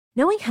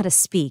Knowing how to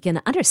speak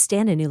and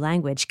understand a new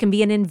language can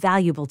be an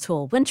invaluable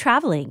tool when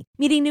traveling,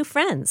 meeting new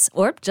friends,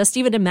 or just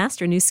even to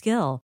master a new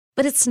skill.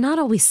 But it's not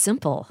always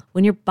simple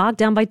when you're bogged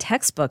down by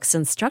textbooks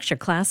and structured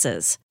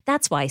classes.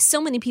 That's why so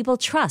many people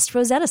trust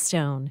Rosetta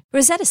Stone.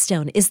 Rosetta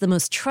Stone is the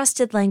most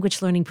trusted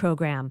language learning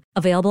program,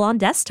 available on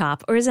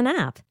desktop or as an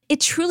app. It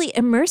truly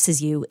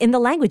immerses you in the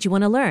language you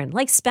want to learn,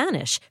 like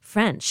Spanish,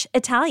 French,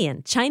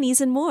 Italian,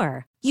 Chinese, and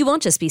more. You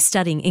won't just be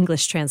studying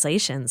English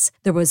translations.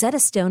 The Rosetta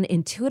Stone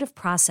intuitive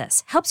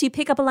process helps you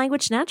pick up a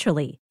language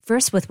naturally,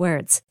 first with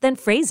words, then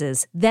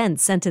phrases, then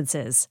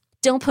sentences.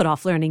 Don't put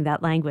off learning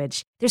that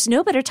language. There's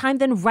no better time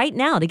than right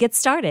now to get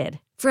started.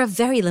 For a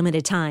very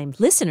limited time,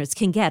 listeners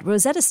can get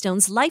Rosetta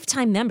Stone's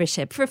lifetime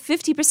membership for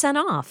 50%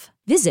 off.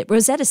 Visit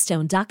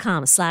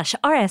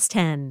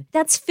rosettastone.com/rs10.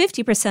 That's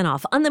 50%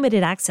 off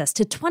unlimited access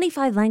to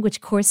 25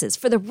 language courses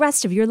for the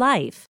rest of your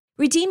life.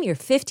 Redeem your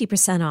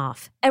 50%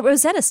 off at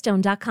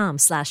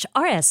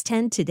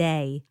rosettastone.com/rs10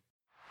 today.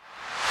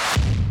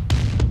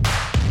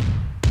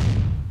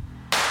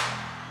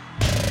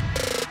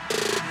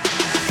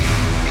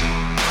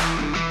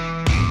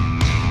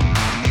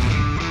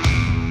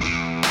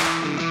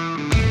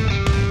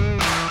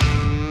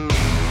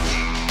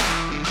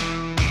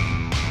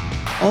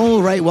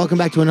 All right, welcome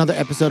back to another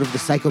episode of the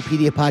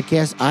Psychopedia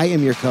Podcast. I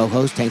am your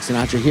co-host, Tank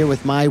Sinatra, here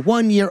with my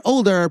 1 year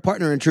older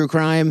partner in true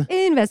crime,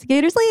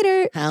 Investigator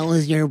Slater. How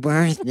was your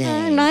birthday?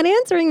 I'm not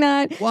answering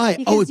that. Why?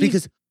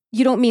 Because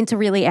you don't mean to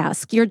really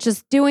ask. You're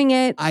just doing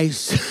it,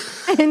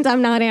 and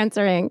I'm not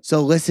answering.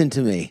 So listen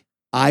to me.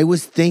 I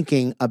was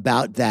thinking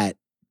about that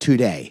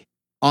today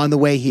on the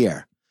way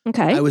here.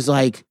 Okay. I was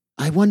like,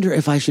 I wonder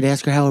if I should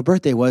ask her how her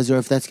birthday was or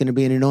if that's going to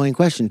be an annoying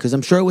question because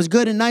I'm sure it was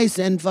good and nice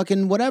and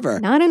fucking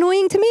whatever. Not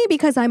annoying to me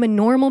because I'm a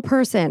normal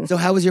person. So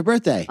how was your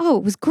birthday? Oh,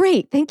 it was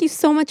great. Thank you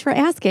so much for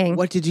asking.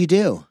 What did you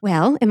do?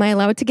 Well, am I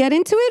allowed to get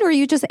into it or are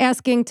you just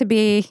asking to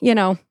be,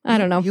 I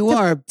don't know.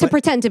 To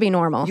pretend to be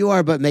normal. You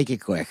are, but make it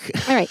quick.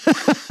 All right.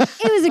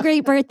 It was a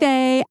great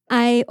birthday.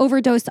 I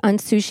overdosed on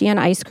sushi and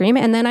ice cream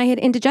and then I had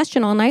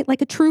indigestion all night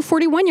like a true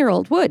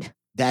 41-year-old would.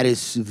 That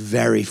is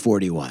very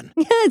 41.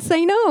 Yes,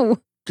 I know.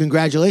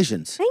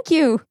 Congratulations. Thank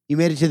you. You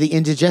made it to the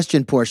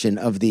indigestion portion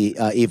of the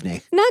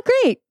evening. Not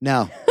great.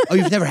 No. Oh,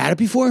 you've never had it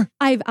before?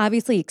 I've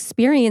obviously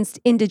experienced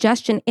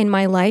indigestion in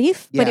my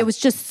life, but it was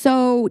just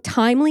so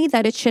timely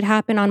that it should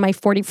happen on my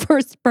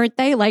 41st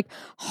birthday, like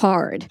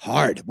hard.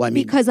 Hard? Well, I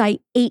mean, because I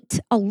ate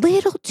a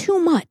little too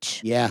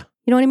much. Yeah.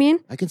 You know what I mean?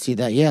 I can see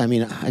that. Yeah. I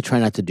mean, I try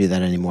not to do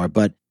that anymore,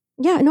 but.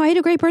 Yeah. No, I had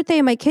a great birthday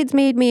and my kids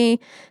made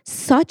me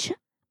such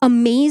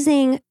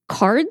amazing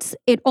cards.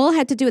 It all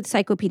had to do with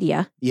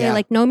Psychopedia. Yeah.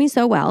 They know me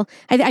so well.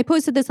 I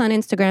posted this on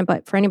Instagram,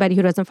 but for anybody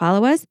who doesn't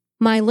follow us,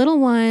 my little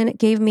one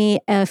gave me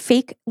a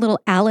fake little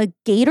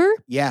alligator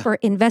for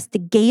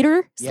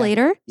Investigator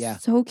Slater. Yeah.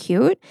 So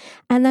cute.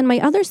 And then my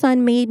other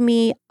son made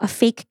me a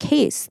fake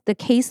case, the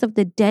case of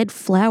the dead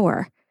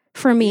flower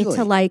for me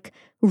to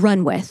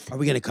run with. Are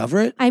we going to cover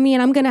it? I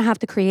mean, I'm going to have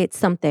to create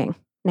something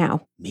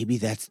now. Maybe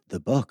that's the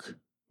book.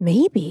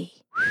 Maybe.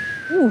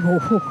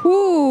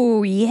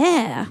 Ooh,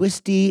 yeah.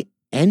 Twisty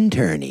and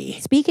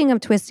turny. Speaking of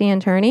twisty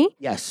and turny,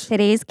 yes.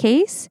 Today's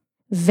case,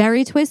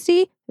 very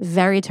twisty,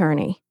 very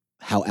turny.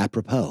 How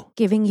apropos.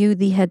 Giving you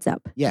the heads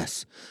up.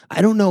 Yes.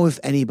 I don't know if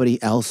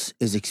anybody else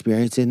is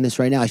experiencing this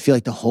right now. I feel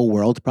like the whole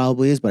world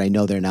probably is, but I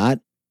know they're not.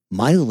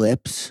 My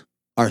lips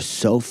are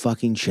so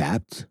fucking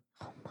chapped.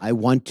 I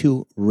want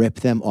to rip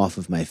them off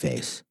of my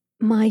face.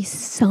 My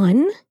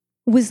son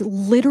was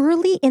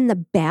literally in the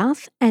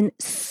bath and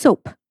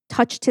soap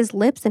touched his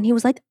lips and he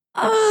was like,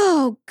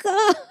 oh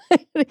God,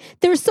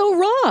 they're so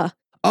raw.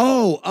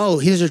 Oh,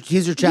 here's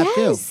her chapped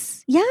too.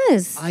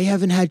 Yes. I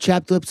haven't had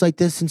chapped lips like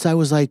this since I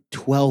was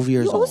 12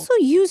 years old. You also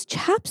use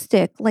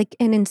chapstick like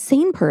an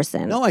insane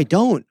person. No, I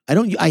don't.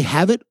 I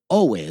have it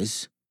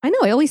always. I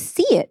know. I always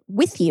see it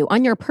with you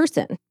on your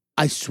person.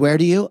 I swear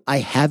to you, I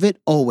have it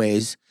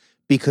always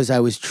because I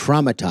was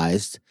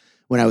traumatized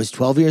when I was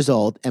 12 years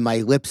old and my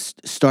lips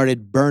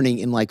started burning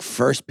in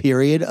first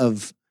period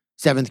of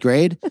 7th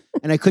grade,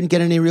 and I couldn't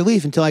get any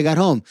relief until I got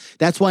home.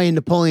 That's why in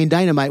Napoleon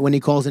Dynamite, when he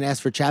calls and asks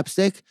for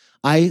chapstick,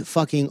 I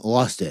fucking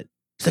lost it.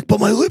 He's like, but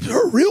my lips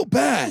hurt real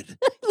bad.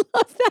 I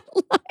love that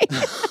line.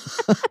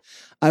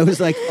 I was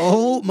like,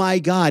 oh my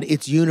God,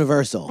 it's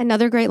universal.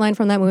 Another great line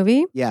from that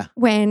movie. Yeah.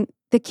 When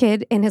the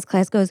kid in his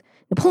class goes,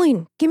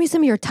 Napoleon, give me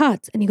some of your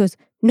tots. And he goes,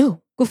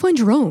 no, go find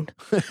your own.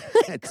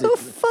 Go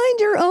find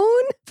your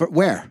own? For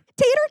where?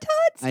 Tater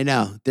tots? I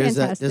know. There's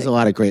a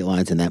lot of great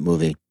lines in that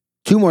movie.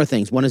 Two more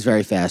things. One is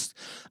very fast.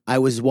 I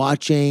was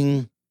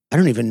watching, I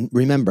don't even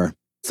remember,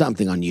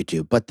 something on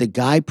YouTube, but the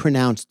guy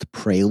pronounced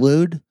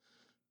prelude.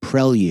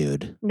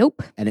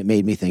 Nope. And it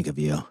made me think of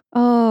you.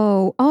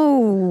 Oh,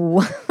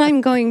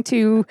 I'm going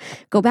to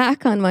go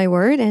back on my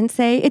word and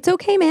say, it's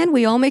okay, man.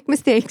 We all make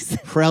mistakes.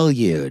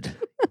 Prelude.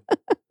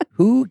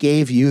 Who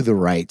gave you the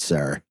right,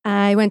 sir?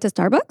 I went to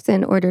Starbucks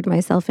and ordered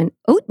myself an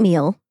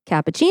oatmeal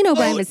cappuccino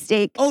by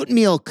mistake. Oat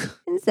milk.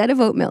 Instead of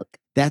oat milk.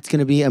 That's going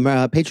to be a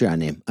Patreon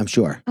name, I'm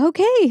sure.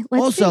 Okay.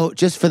 Also,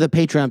 just for the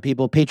Patreon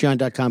people,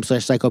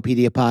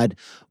 patreon.com/psychopediapod.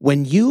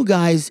 When you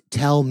guys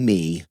tell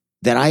me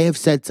that I have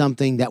said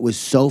something that was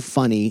so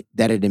funny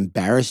that it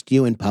embarrassed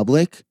you in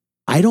public,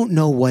 I don't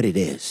know what it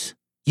is.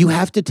 You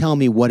have to tell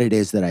me what it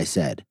is that I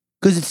said.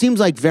 Because it seems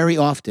like very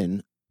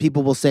often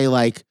people will say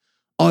like,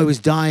 oh, I was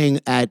dying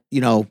at,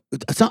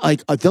 it's not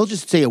like, they'll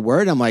just say a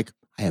word. I'm like,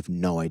 I have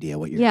no idea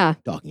what you're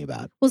talking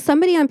about. Well,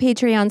 somebody on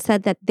Patreon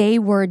said that they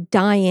were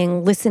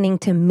dying listening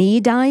to me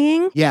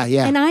dying. Yeah.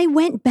 And I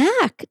went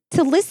back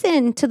to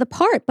listen to the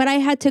part, but I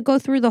had to go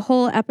through the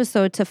whole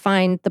episode to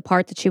find the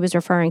part that she was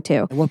referring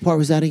to. And what part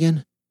was that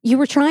again? You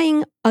were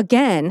trying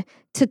again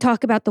to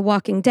talk about The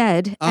Walking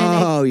Dead.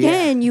 And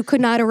again, you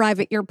could not arrive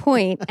at your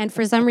point. And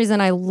for some reason,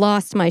 I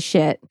lost my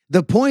shit.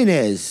 The point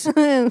is...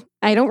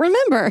 I don't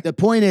remember. The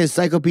point is,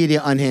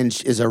 Psychopedia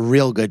Unhinged is a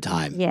real good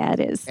time. Yeah, it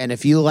is. And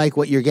if you like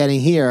what you're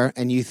getting here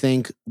and you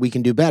think we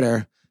can do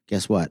better,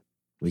 guess what?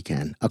 We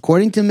can.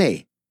 According to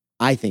me,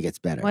 I think it's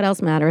better. What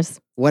else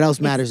matters? What else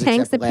matters? It's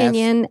Tank's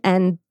opinion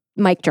and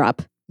mic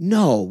drop.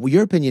 No,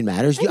 your opinion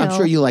matters. I'm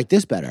sure you like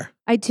this better.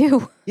 I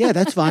do. Yeah,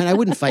 that's fine. I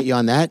wouldn't fight you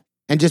on that.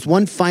 And just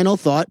one final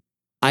thought.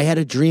 I had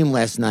a dream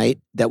last night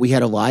that we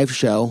had a live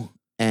show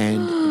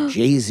and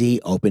Jay-Z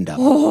opened up.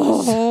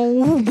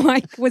 Oh,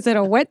 my. Was it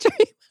a wet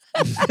dream?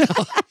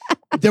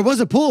 There was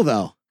a pool,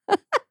 though.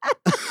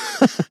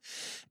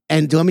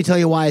 And let me tell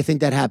you why I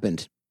think that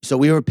happened. So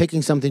we were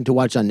picking something to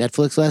watch on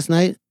Netflix last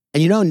night.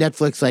 And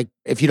Netflix, like,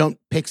 if you don't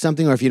pick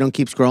something or if you don't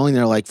keep scrolling,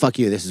 they're like, fuck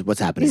you, this is what's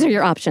happening. These are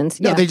your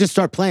options. No, they just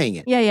start playing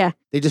it. Yeah.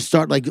 They just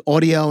start like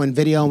audio and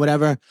video and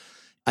whatever.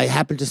 I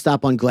happened to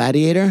stop on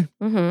Gladiator.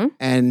 Mm-hmm.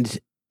 And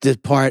the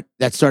part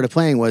that started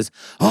playing was,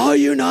 are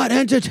you not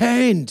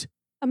entertained?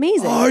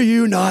 Amazing. Are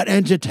you not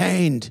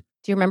entertained?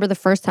 Do you remember the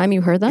first time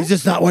you heard that? Is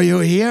this not why you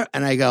were here?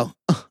 And I go,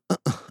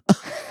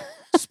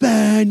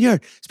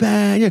 Spaniard,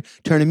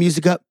 turn the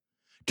music up,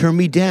 turn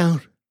me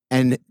down.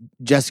 And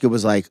Jessica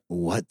was like,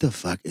 what the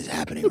fuck is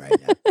happening right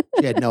now?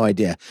 She had no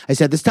idea. I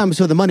said, this time is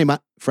for the money, my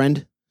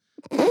friend.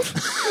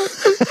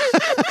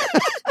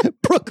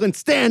 Brooklyn,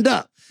 stand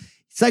up.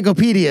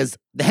 Psychopedia's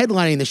the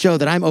headlining the show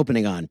that I'm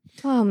opening on.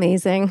 Oh,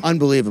 amazing.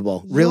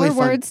 Unbelievable. Really Your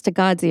fun. words to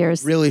God's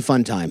ears. Really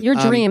fun time. Your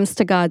dreams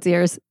to God's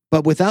ears.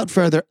 But without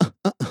further,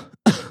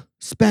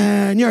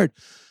 Spaniard,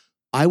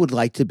 I would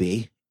like to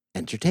be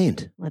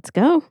entertained. Let's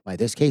go. By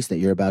this case that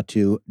you're about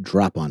to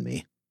drop on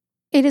me.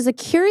 It is a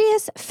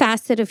curious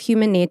facet of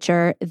human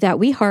nature that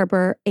we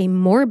harbor a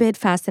morbid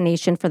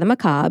fascination for the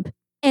macabre,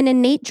 an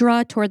innate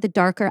draw toward the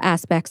darker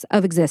aspects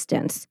of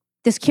existence.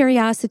 This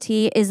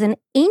curiosity is an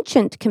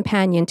ancient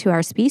companion to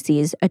our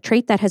species, a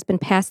trait that has been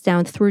passed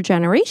down through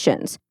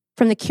generations,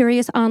 from the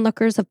curious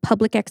onlookers of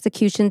public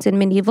executions in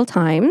medieval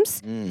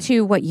times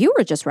to what you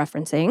were just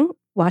referencing,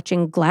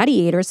 watching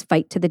gladiators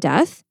fight to the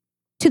death,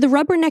 to the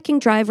rubbernecking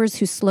drivers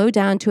who slow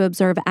down to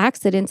observe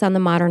accidents on the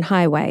modern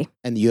highway.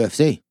 And the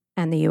UFC.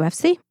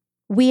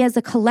 We as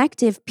a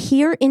collective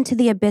peer into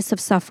the abyss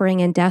of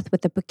suffering and death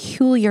with a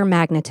peculiar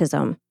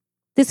magnetism.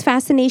 This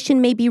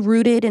fascination may be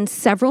rooted in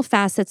several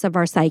facets of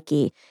our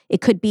psyche. It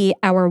could be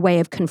our way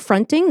of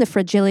confronting the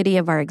fragility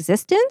of our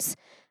existence,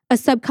 a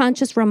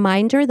subconscious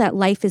reminder that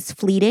life is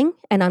fleeting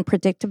and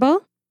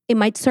unpredictable. It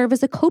might serve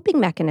as a coping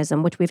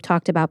mechanism, which we've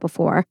talked about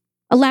before,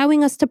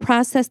 allowing us to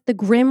process the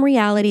grim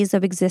realities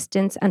of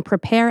existence and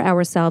prepare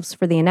ourselves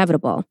for the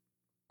inevitable.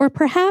 Or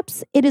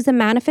perhaps it is a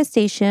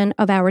manifestation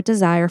of our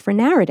desire for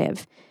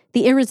narrative,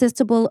 the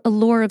irresistible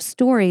allure of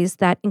stories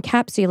that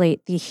encapsulate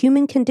the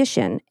human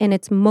condition in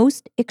its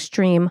most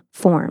extreme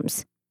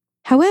forms.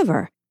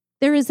 However,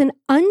 there is an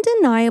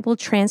undeniable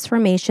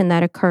transformation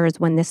that occurs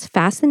when this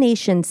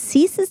fascination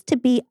ceases to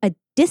be a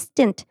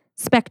distant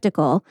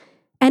spectacle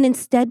and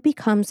instead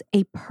becomes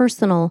a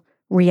personal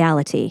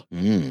reality.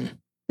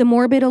 The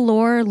morbid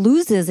allure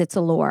loses its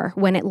allure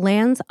when it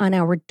lands on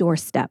our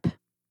doorstep.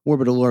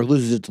 Morbid allure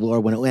loses its allure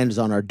when it lands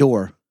on our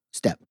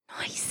doorstep.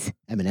 Nice.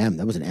 Eminem.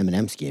 That was an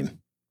Eminem scheme.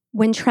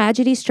 When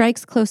tragedy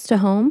strikes close to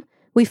home,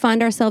 we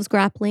find ourselves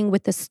grappling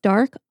with the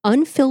stark,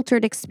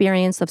 unfiltered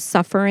experience of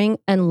suffering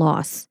and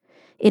loss.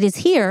 It is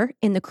here,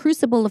 in the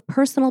crucible of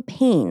personal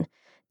pain,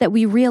 that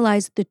we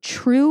realize the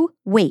true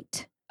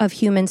weight of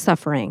human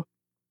suffering.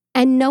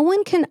 And no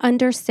one can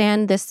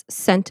understand this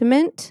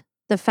sentiment,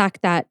 the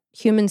fact that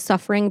human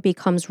suffering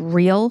becomes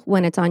real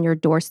when it's on your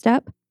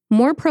doorstep,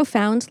 more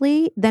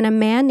profoundly than a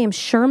man named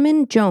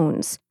Sherman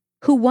Jones,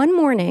 who one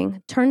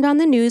morning turned on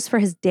the news for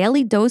his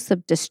daily dose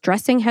of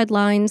distressing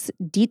headlines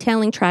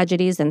detailing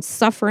tragedies and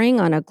suffering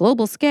on a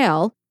global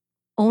scale,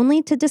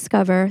 only to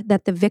discover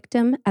that the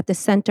victim at the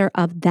center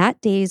of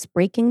that day's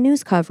breaking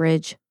news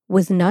coverage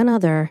was none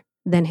other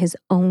than his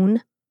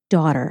own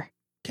daughter.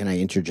 Can I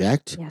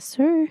interject? Yes,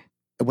 sir.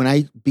 When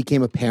I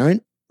became a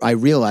parent, I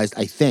realized,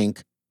 I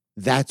think,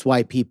 that's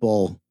why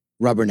people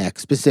rubberneck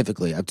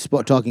specifically. I'm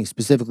talking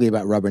specifically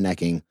about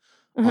rubbernecking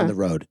on the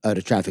road at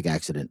a traffic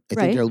accident. I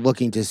think they're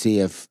looking to see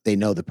if they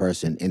know the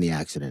person in the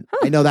accident.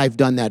 I know that I've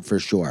done that for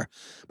sure.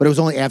 But it was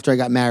only after I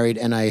got married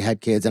and I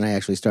had kids and I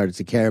actually started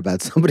to care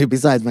about somebody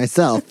besides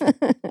myself.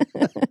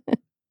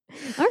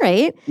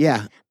 right.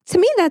 Yeah. To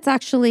me, that's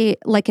actually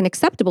like an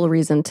acceptable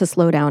reason to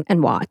slow down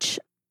and watch.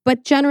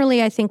 But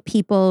generally, I think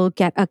people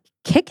get a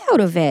kick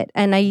out of it.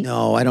 And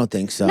No, I don't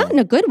think so. not in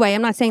a good way.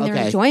 I'm not saying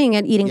they're enjoying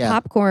it, eating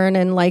popcorn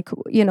and like,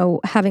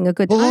 having a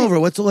good time. Pull over.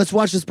 Let's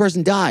watch this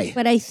person die.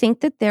 But I think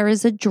that there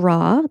is a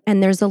draw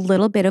and there's a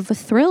little bit of a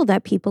thrill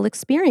that people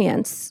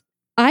experience.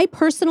 I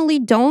personally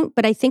don't,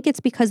 but I think it's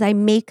because I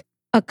make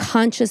a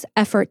conscious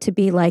effort to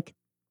be like,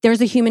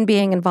 there's a human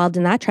being involved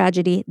in that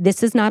tragedy.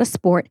 This is not a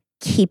sport.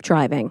 Keep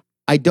driving.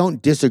 I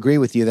don't disagree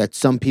with you that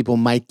some people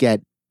might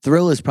get,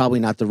 thrill is probably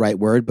not the right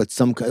word, but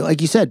some,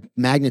 like you said,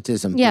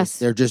 magnetism. Yes.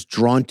 They're just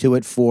drawn to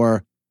it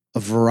for a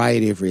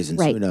variety of reasons.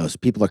 Right. Who knows?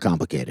 People are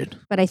complicated.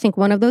 But I think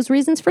one of those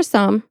reasons for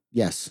some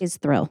is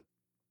thrill.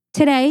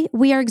 Today,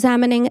 we are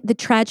examining the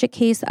tragic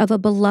case of a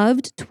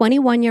beloved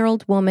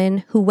 21-year-old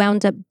woman who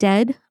wound up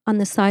dead on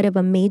the side of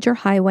a major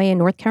highway in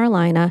North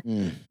Carolina,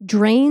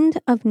 drained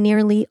of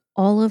nearly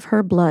all of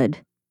her blood.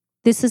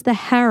 This is the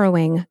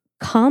harrowing,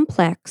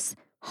 complex,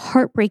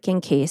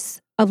 heartbreaking case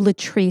of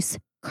Latrice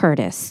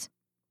Curtis.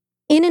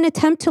 In an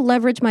attempt to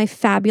leverage my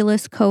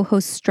fabulous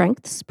co-host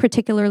strengths,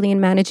 particularly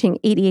in managing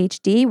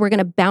ADHD, we're going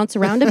to bounce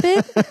around a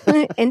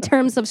bit in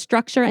terms of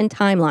structure and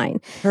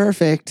timeline.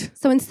 Perfect.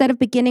 So instead of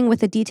beginning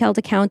with a detailed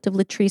account of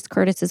Latrice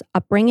Curtis's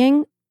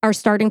upbringing, our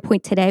starting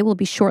point today will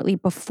be shortly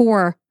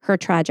before her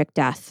tragic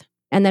death.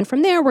 And then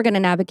from there, we're going to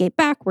navigate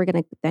back. We're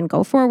going to then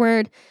go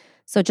forward.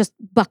 So just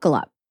buckle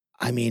up.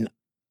 I mean,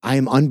 I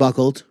am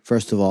unbuckled,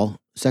 first of all.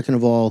 Second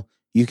of all,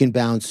 you can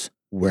bounce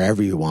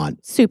wherever you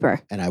want.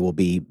 Super. And I will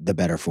be the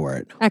better for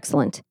it.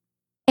 Excellent.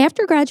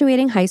 After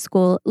graduating high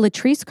school,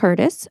 Latrice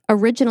Curtis,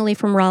 originally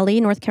from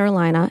Raleigh, North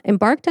Carolina,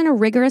 embarked on a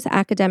rigorous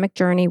academic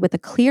journey with a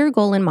clear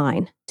goal in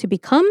mind: to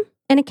become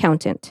an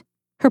accountant.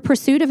 Her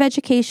pursuit of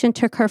education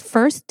took her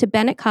first to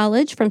Bennett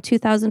College from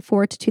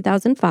 2004 to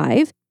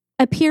 2005,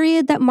 a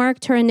period that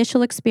marked her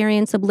initial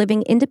experience of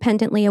living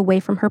independently away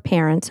from her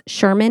parents,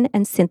 Sherman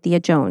and Cynthia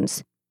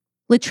Jones.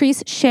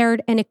 Latrice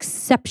shared an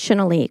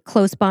exceptionally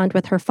close bond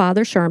with her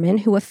father, Sherman,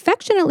 who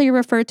affectionately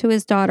referred to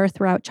his daughter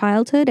throughout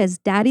childhood as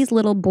Daddy's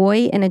little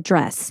boy in a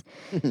dress.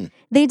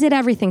 They did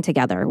everything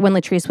together when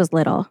Latrice was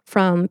little,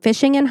 from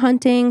fishing and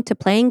hunting to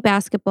playing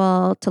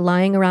basketball to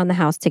lying around the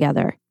house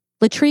together.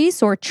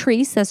 Latrice, or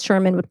Treese as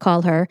Sherman would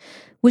call her,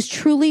 was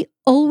truly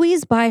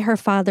always by her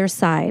father's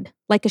side,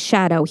 like a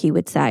shadow, he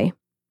would say.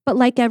 But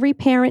like every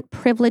parent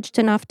privileged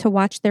enough to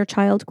watch their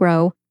child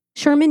grow,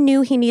 Sherman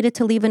knew he needed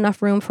to leave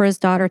enough room for his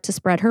daughter to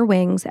spread her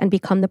wings and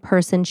become the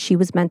person she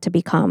was meant to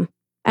become.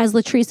 As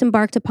Latrice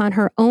embarked upon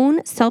her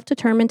own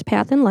self-determined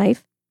path in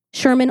life,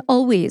 Sherman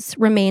always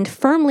remained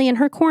firmly in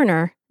her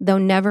corner, though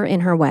never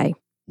in her way.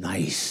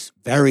 Nice.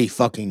 Very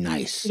fucking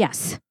nice.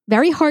 Yes.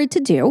 Very hard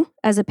to do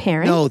as a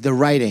parent. No, the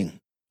writing.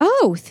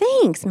 Oh,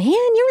 thanks, man.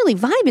 You're really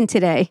vibing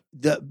today.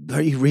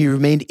 He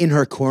remained in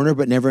her corner,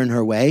 but never in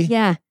her way.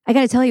 Yeah. I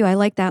got to tell you, I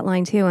like that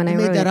line too. And You I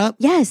made wrote that up?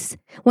 Yes.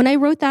 When I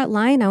wrote that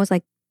line, I was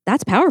like,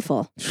 that's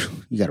powerful.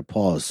 You got to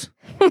pause.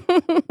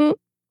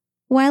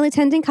 While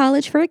attending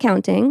college for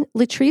accounting,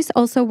 Latrice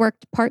also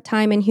worked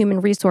part-time in human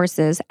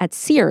resources at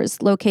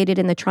Sears, located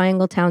in the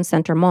Triangle Town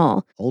Center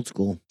Mall. Old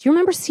school. Do you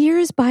remember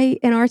Sears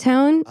in our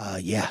town?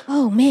 Yeah.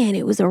 Oh, man,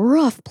 it was a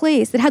rough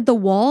place. It had the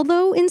wall,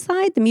 though,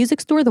 inside, the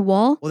music store, the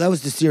wall. Well, that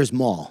was the Sears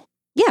Mall.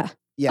 Yeah.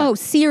 Yeah. Oh,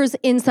 Sears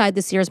inside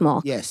the Sears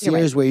Mall. Yeah,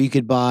 Sears where you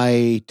could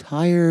buy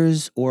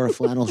tires or a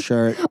flannel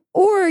shirt.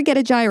 Or get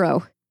a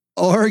gyro.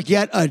 Or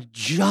get a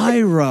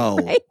gyro.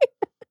 Right?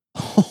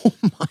 Oh,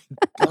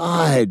 my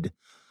God.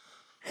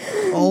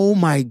 Oh,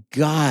 my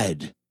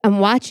God. I'm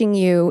watching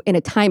you in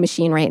a time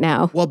machine right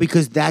now. Well,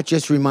 because that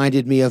just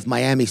reminded me of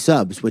Miami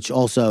Subs, which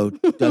also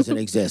doesn't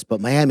exist. But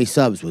Miami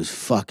Subs was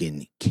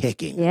fucking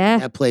kicking. Yeah.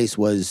 That place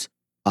was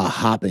a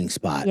hopping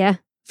spot. Yeah.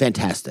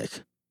 Fantastic.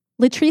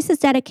 Latrice's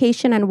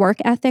dedication and work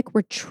ethic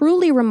were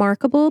truly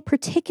remarkable,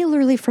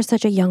 particularly for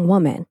such a young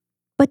woman.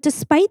 But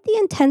despite the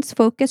intense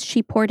focus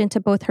she poured into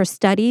both her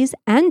studies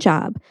and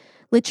job,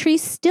 Latrice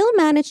still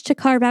managed to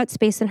carve out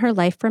space in her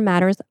life for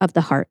matters of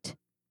the heart.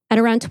 At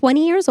around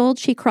 20 years old,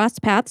 she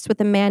crossed paths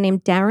with a man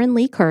named Darren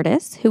Lee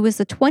Curtis, who was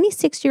a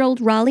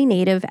 26-year-old Raleigh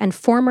native and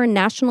former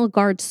National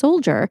Guard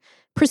soldier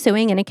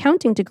pursuing an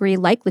accounting degree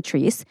like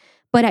Latrice,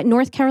 but at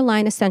North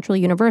Carolina Central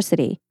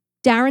University.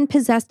 Darren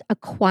possessed a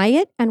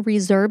quiet and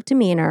reserved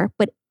demeanor,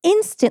 but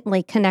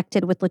instantly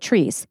connected with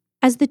Latrice,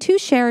 as the two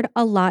shared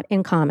a lot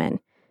in common.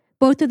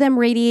 Both of them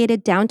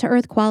radiated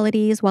down-to-earth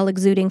qualities while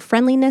exuding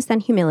friendliness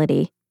and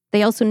humility.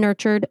 They also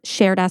nurtured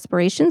shared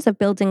aspirations of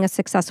building a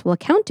successful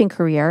accounting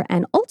career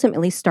and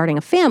ultimately starting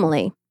a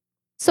family.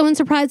 So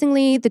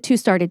unsurprisingly, the two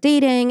started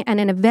dating and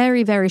in a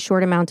very, very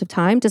short amount of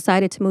time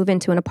decided to move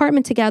into an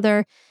apartment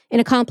together in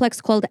a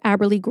complex called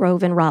Aberley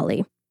Grove in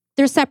Raleigh.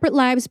 Their separate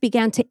lives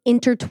began to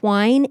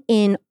intertwine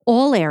in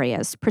all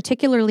areas,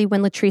 particularly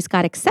when Latrice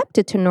got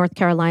accepted to North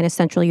Carolina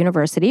Central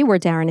University, where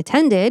Darren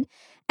attended,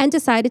 and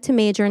decided to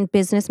major in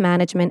business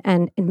management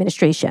and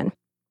administration.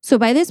 So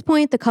by this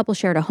point, the couple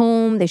shared a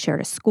home, they shared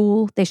a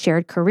school, they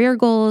shared career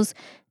goals,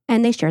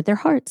 and they shared their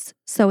hearts.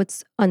 So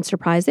it's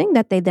unsurprising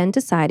that they then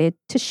decided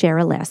to share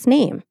a last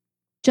name.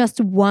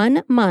 just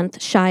 1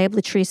 month shy of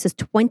Latrice's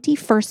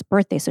 21st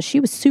birthday, so she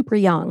was super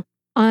young,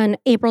 on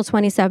April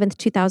 27th,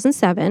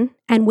 2007,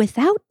 and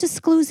without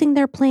disclosing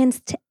their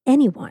plans to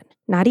anyone,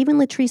 not even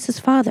Latrice's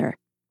father,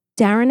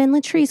 Darren and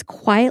Latrice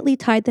quietly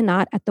tied the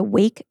knot at the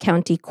Wake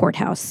County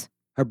Courthouse.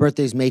 Her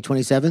birthday's May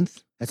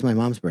 27th. That's my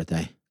mom's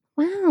birthday.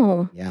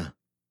 Wow. Yeah.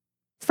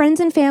 Friends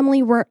and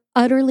family were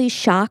utterly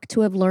shocked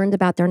to have learned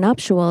about their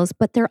nuptials,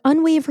 but their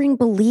unwavering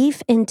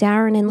belief in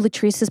Darren and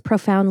Latrice's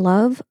profound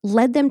love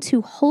led them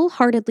to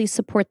wholeheartedly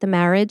support the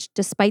marriage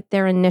despite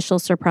their initial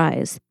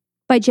surprise.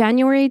 By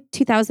January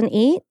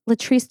 2008,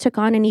 Latrice took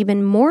on an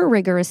even more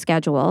rigorous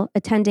schedule,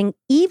 attending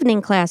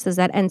evening classes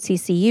at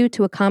NCCU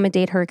to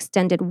accommodate her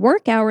extended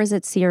work hours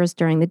at Sears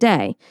during the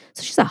day.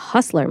 So she's a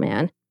hustler,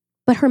 man.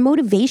 But her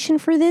motivation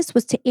for this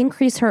was to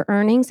increase her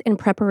earnings in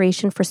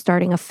preparation for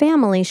starting a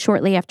family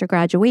shortly after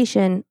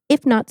graduation,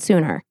 if not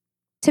sooner.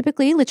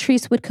 Typically,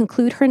 Latrice would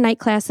conclude her night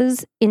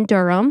classes in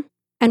Durham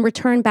and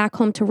return back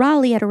home to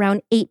Raleigh at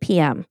around 8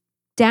 p.m.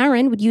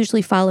 Darren would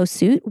usually follow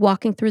suit,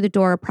 walking through the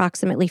door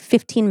approximately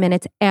 15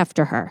 minutes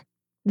after her.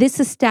 This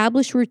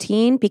established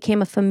routine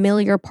became a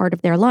familiar part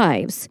of their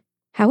lives.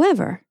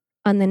 However,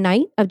 on the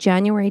night of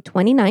January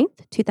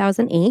 29th,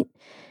 2008,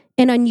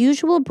 an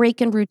unusual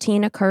break in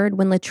routine occurred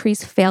when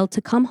Latrice failed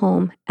to come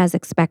home as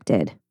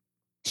expected.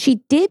 She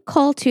did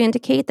call to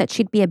indicate that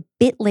she'd be a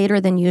bit later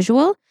than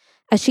usual,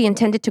 as she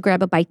intended to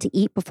grab a bite to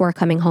eat before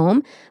coming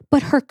home,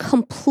 but her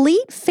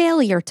complete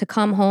failure to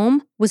come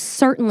home was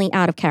certainly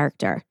out of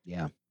character.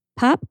 Yeah.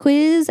 Pop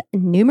quiz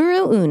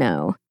numero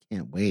uno.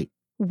 Can't wait.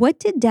 What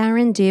did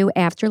Darren do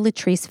after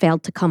Latrice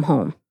failed to come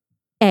home?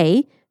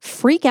 A,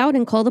 freak out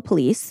and call the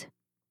police.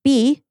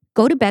 B,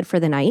 go to bed for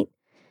the night.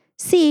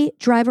 C,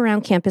 drive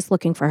around campus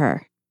looking for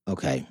her.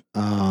 Okay.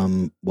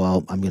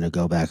 Well, I'm going to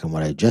go back on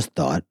what I just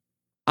thought.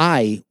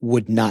 I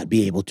would not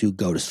be able to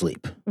go to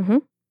sleep. Mm-hmm.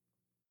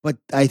 But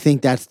I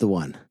think that's the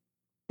one.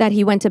 That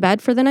he went to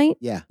bed for the night?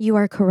 Yeah. You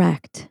are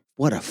correct.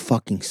 What a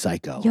fucking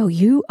psycho. Yo,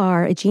 you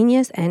are a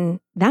genius, and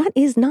that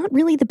is not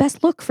really the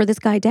best look for this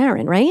guy,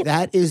 Darren, right?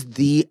 That is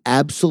the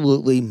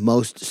absolutely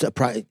most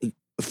surprise.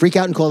 Freak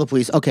out and call the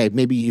police. Okay,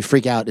 maybe you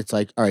freak out. It's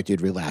like, all right,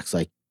 dude, relax.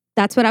 Like,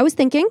 that's what I was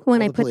thinking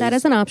when I the put that police.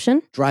 as an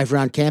option. Drive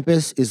around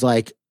campus is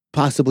like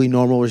possibly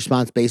normal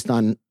response based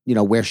on,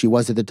 where she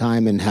was at the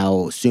time and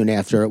how soon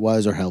after it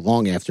was or how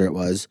long after it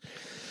was.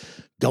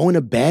 Going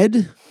to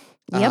bed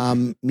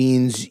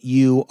means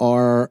you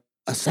are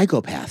a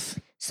psychopath.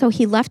 So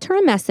he left her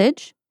a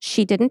message.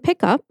 She didn't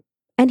pick up,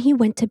 and he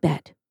went to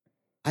bed.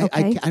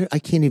 Okay? I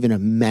can't even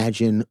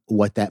imagine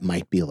what that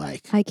might be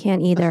like. I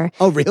can't either.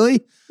 Oh,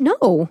 really?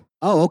 No.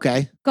 Oh,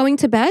 okay. Going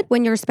to bed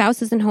when your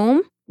spouse isn't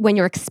home, when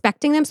you're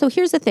expecting them. So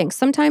here's the thing.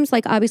 Sometimes,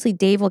 obviously,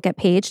 Dave will get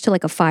paged to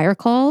a fire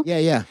call.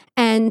 Yeah.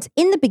 And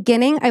in the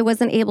beginning, I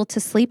wasn't able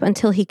to sleep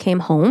until he came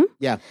home.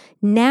 Yeah.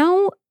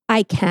 Now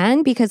I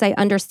can, because I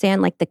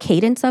understand the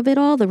cadence of it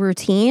all, the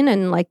routine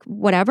and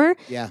whatever.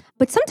 Yeah.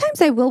 But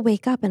sometimes I will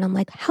wake up and I'm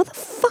like, how the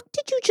fuck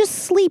did you just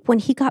sleep when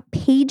he got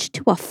paged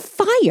to a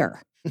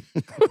fire?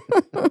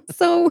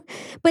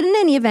 But in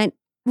any event,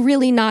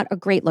 really not a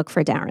great look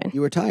for Darren.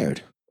 You were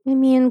tired. I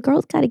mean,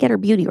 girl's got to get her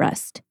beauty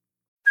rest.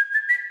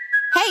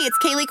 Hey, it's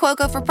Kaylee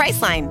Cuoco for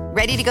Priceline.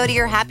 Ready to go to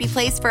your happy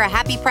place for a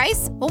happy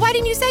price? Well, why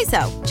didn't you say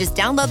so? Just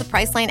download the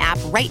Priceline app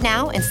right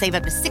now and save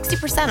up to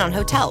 60% on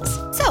hotels.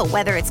 So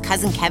whether it's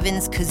Cousin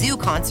Kevin's Kazoo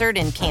Concert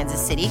in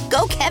Kansas City,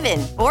 go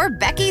Kevin, or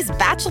Becky's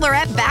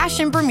Bachelorette Bash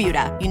in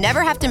Bermuda, you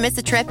never have to miss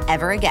a trip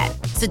ever again.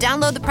 So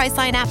download the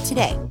Priceline app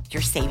today.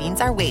 Your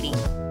savings are waiting.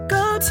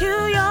 Go to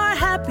your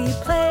happy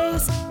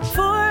place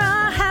for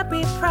a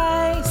happy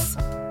price.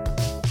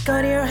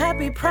 Go to your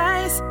happy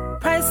price,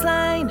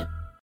 Priceline.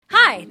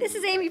 Hi, this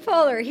is Amy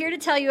Poehler, here to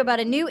tell you about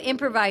a new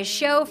improvised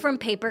show from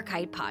Paper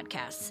Kite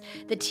Podcasts,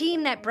 the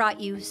team that brought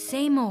you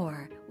Say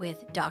More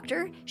with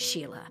Dr.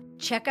 Sheila.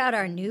 Check out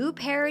our new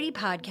parody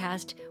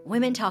podcast,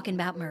 Women Talking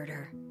About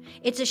Murder.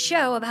 It's a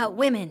show about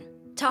women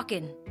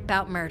talking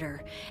about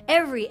murder.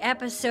 Every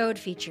episode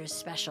features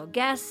special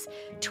guests,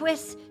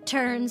 twists,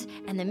 turns,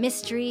 and the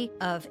mystery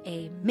of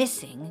a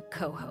missing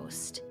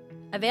co-host.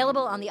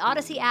 Available on the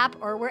Odyssey app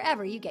or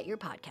wherever you get your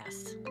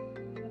podcasts.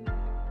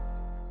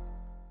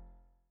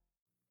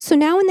 So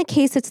now in the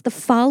case, it's the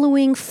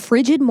following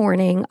frigid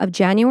morning of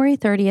January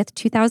 30th,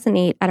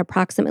 2008 at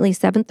approximately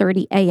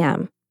 7:30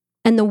 a.m.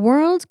 And the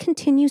world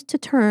continues to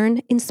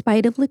turn in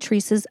spite of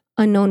Latrice's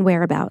unknown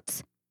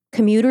whereabouts.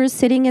 Commuters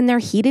sitting in their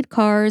heated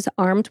cars,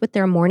 armed with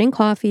their morning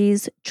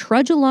coffees,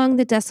 trudge along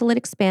the desolate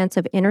expanse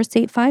of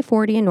Interstate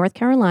 540 in North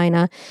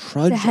Carolina.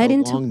 Trudge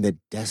along the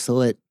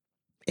desolate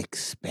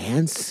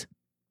expanse?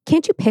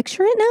 Can't you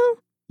picture it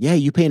now? Yeah,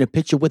 you paint a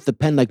picture with the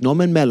pen like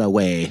Norman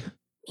Melloway.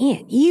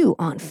 Man, you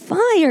on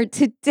fire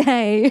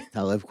today.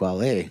 Talib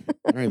Kweli.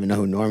 I don't even know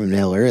who Norman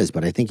Mailer is,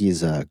 but I think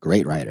he's a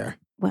great writer.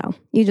 Well,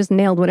 you just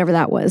nailed whatever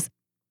that was.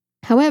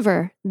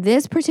 However,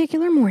 this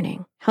particular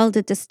morning held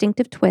a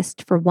distinctive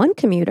twist for one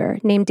commuter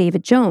named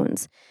David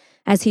Jones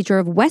as he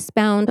drove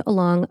westbound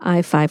along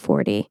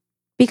I-540.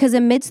 Because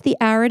amidst the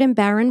arid and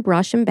barren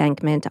brush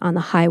embankment on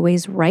the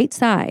highway's right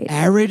side.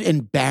 Arid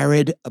and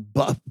barren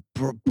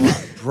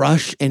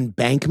brush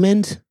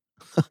embankment?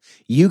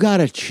 You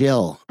gotta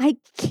chill. I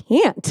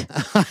can't.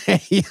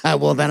 Yeah,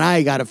 well, then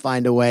I gotta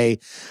find a way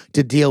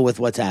to deal with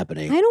what's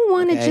happening. I don't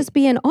want to just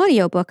be an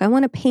audiobook. I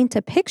want to paint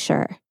a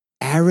picture.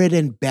 Arid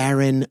and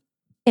barren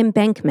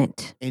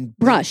embankment.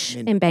 Brush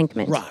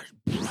embankment.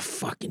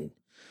 Fucking.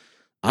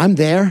 I'm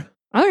there.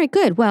 All right,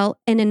 good. Well,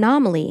 an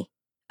anomaly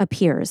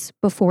appears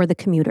before the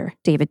commuter,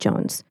 David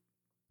Jones.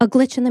 A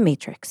glitch in the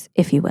matrix,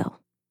 if you will.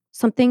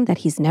 Something that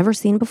he's never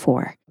seen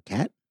before.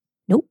 Cat?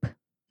 Nope.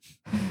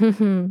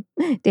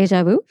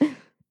 Deja vu.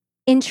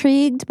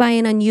 Intrigued by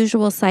an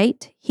unusual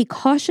sight, he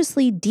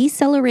cautiously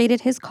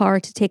decelerated his car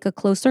to take a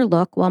closer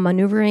look while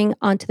maneuvering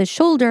onto the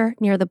shoulder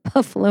near the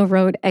Buffalo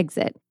Road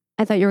exit.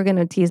 I thought you were going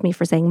to tease me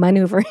for saying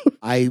maneuvering.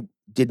 I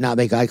did not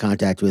make eye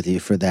contact with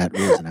you for that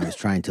reason. I was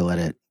trying to let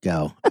it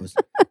go. I was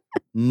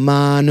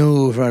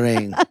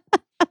maneuvering.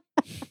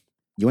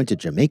 You went to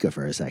Jamaica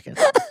for a second.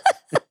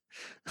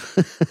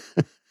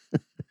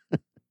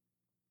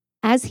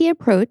 As he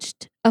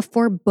approached, a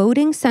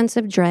foreboding sense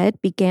of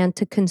dread began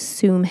to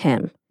consume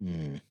him.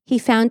 He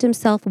found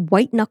himself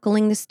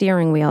white-knuckling the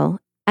steering wheel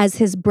as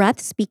his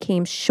breaths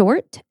became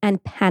short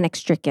and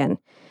panic-stricken,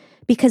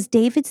 because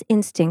David's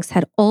instincts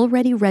had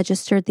already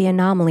registered the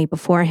anomaly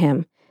before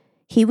him.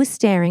 He was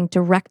staring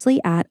directly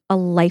at a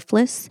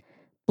lifeless,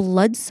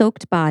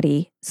 blood-soaked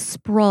body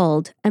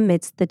sprawled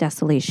amidst the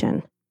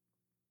desolation.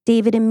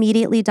 David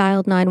immediately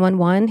dialed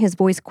 911, his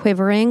voice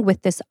quivering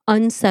with this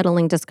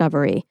unsettling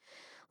discovery.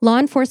 Law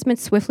enforcement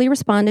swiftly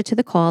responded to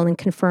the call and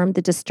confirmed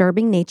the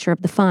disturbing nature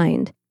of the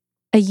find.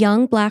 A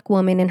young Black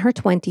woman in her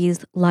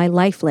 20s lay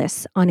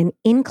lifeless on an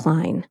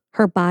incline,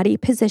 her body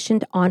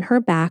positioned on her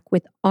back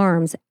with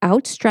arms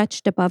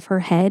outstretched above her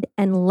head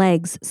and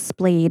legs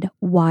splayed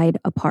wide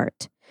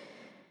apart.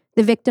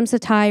 The victim's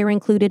attire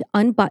included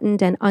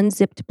unbuttoned and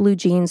unzipped blue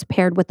jeans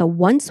paired with a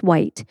once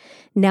white,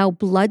 now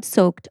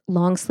blood-soaked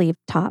long-sleeved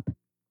top.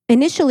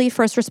 Initially,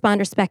 first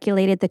responders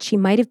speculated that she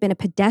might have been a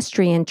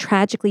pedestrian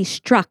tragically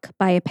struck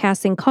by a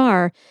passing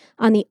car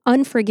on the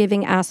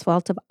unforgiving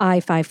asphalt of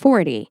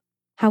I-540.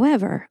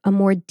 However, a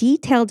more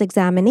detailed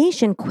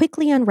examination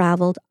quickly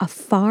unraveled a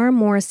far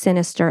more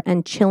sinister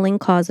and chilling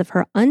cause of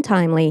her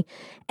untimely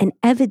and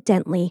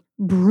evidently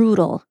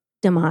brutal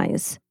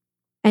demise.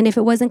 And if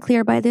it wasn't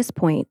clear by this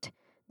point,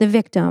 the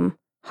victim,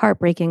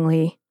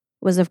 heartbreakingly,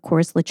 was of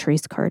course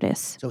Latrice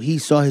Curtis. So he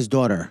saw his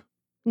daughter.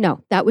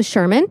 No, that was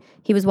Sherman.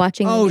 He was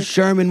watching. Oh,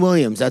 Sherman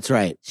Williams. That's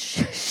right.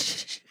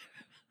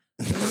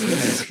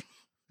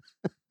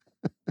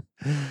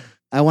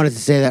 I wanted to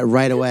say that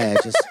right away.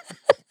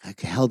 I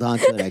held on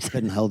to it. I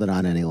couldn't hold it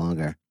on any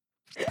longer.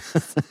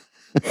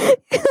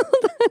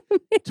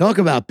 Talk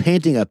about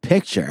painting a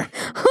picture.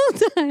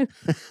 Hold on.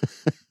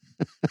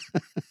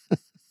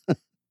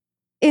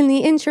 In the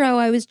intro,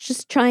 I was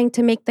just trying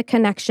to make the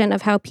connection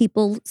of how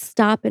people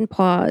stop and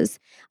pause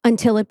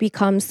until it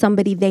becomes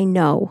somebody they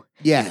know.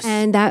 Yes.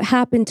 And that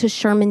happened to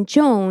Sherman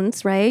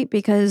Jones, right?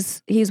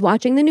 Because he's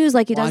watching the news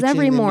like he does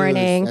every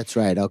morning. That's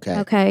right. Okay.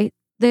 Okay.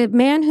 The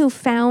man who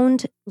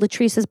found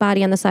Latrice's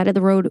body on the side of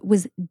the road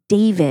was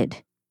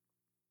David.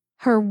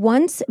 Her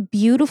once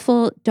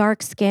beautiful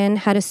dark skin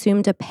had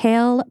assumed a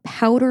pale,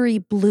 powdery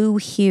blue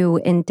hue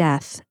in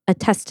death, a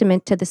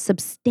testament to the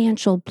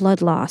substantial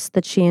blood loss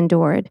that she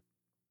endured.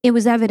 It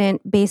was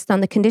evident, based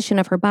on the condition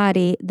of her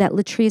body, that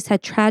Latrice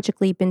had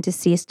tragically been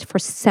deceased for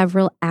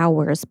several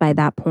hours by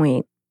that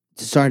point.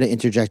 Sorry to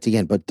interject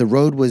again, but the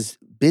road was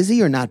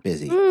busy or not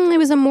busy? It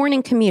was a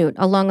morning commute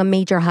along a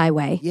major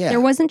highway. Yeah.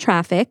 There wasn't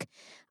traffic,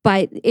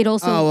 but it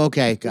also... Oh,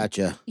 okay.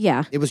 Gotcha.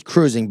 Yeah. It was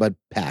cruising, but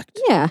packed.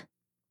 Yeah.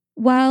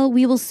 While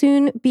we will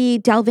soon be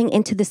delving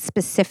into the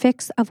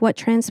specifics of what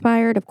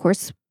transpired, of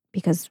course,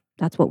 because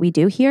that's what we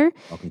do here,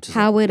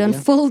 how it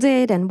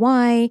unfolded and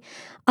why,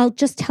 I'll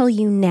just tell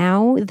you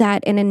now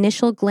that an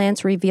initial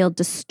glance revealed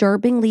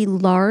disturbingly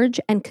large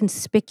and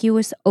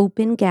conspicuous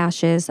open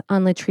gashes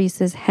on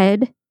Latrice's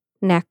head,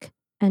 neck,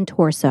 and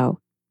torso.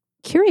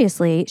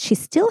 Curiously, she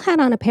still had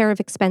on a pair of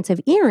expensive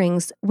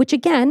earrings, which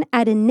again,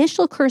 at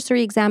initial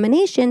cursory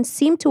examination,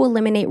 seemed to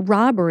eliminate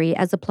robbery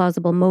as a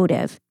plausible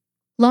motive.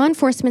 Law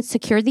enforcement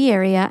secured the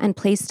area and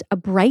placed a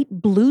bright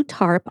blue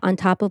tarp on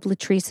top of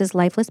Latrice's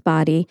lifeless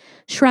body,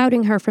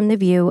 shrouding her from the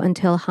view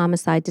until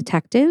homicide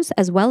detectives,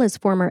 as well as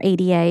former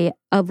ADA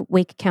of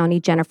Wake County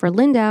Jennifer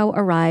Lindau,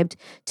 arrived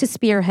to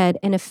spearhead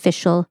an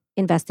official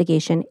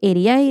investigation.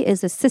 ADA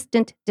is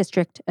Assistant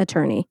District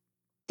Attorney.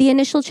 The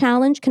initial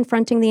challenge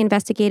confronting the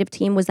investigative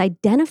team was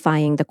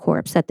identifying the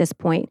corpse at this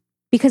point,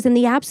 because in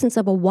the absence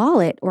of a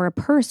wallet or a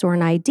purse or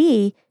an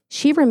ID,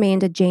 she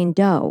remained a Jane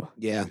Doe.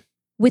 Yeah.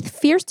 With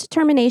fierce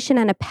determination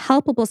and a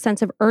palpable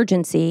sense of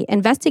urgency,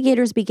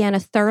 investigators began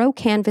a thorough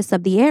canvass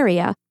of the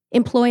area,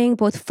 employing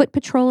both foot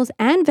patrols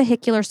and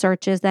vehicular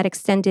searches that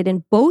extended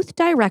in both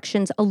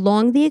directions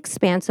along the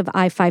expanse of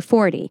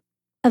I-540.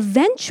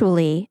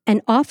 Eventually,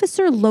 an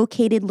officer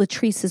located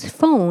Latrice's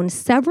phone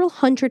several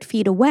hundred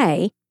feet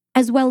away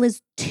as well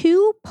as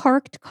 2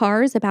 parked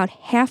cars about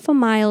half a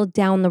mile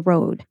down the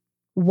road.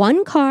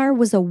 One car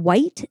was a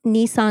white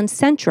Nissan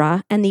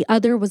Sentra and the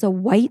other was a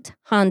white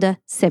Honda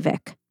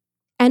Civic.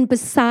 And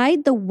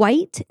beside the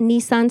white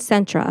Nissan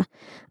Sentra,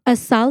 a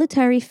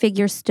solitary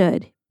figure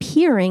stood,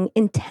 peering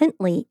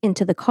intently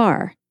into the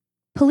car.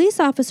 Police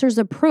officers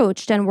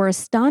approached and were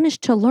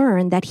astonished to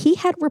learn that he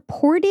had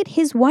reported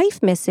his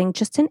wife missing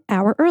just an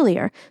hour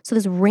earlier. So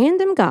this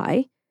random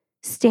guy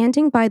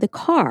standing by the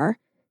car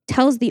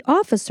tells the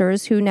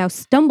officers, who now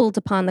stumbled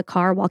upon the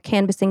car while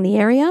canvassing the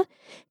area,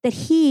 that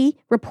he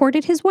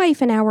reported his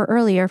wife an hour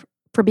earlier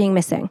for being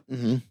missing.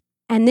 Mm-hmm.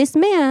 And this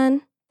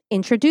man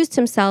introduced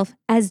himself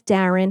as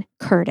Darren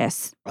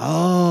Curtis.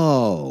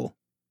 Oh.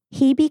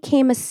 He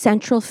became a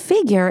central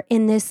figure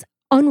in this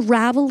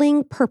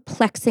unraveling,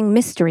 perplexing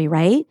mystery,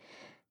 right?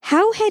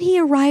 How had he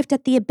arrived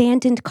at the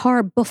abandoned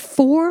car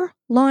before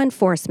law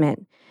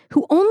enforcement,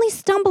 who only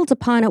stumbled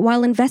upon it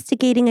while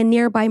investigating a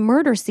nearby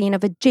murder scene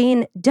of a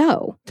Jane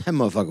Doe? That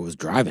motherfucker was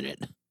driving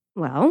it.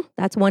 Well,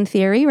 that's one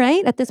theory,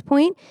 right? At this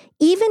point,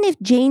 even if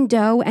Jane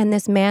Doe and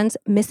this man's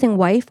missing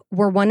wife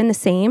were one and the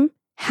same,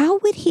 how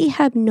would he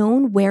have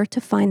known where to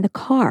find the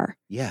car?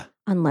 Yeah.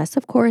 Unless,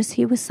 of course,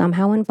 he was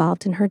somehow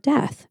involved in her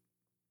death.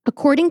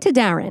 According to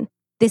Darren,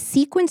 the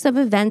sequence of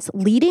events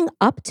leading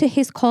up to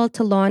his call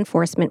to law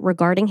enforcement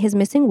regarding his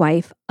missing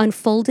wife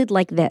unfolded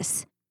like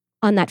this.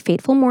 On that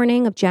fateful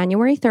morning of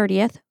January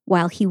 30th,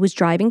 while he was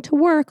driving to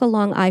work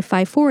along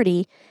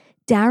I-540,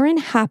 Darren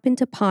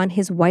happened upon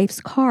his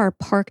wife's car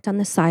parked on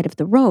the side of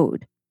the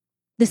road.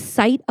 The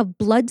sight of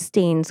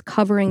bloodstains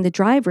covering the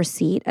driver's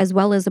seat, as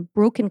well as a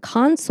broken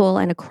console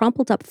and a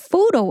crumpled up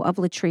photo of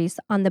Latrice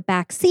on the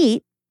back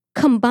seat,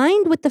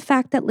 combined with the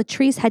fact that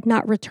Latrice had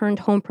not returned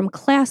home from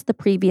class the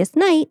previous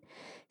night,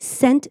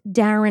 sent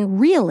Darren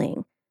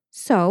reeling.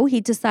 So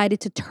he decided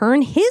to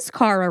turn his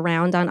car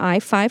around on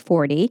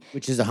I-540,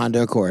 Which is a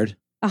Honda Accord.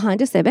 a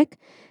Honda Civic,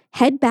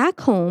 head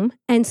back home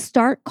and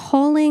start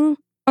calling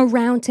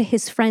around to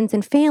his friends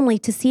and family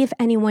to see if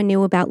anyone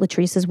knew about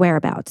Latrice's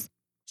whereabouts.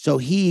 So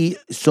he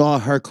saw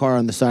her car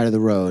on the side of the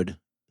road,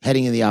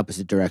 heading in the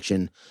opposite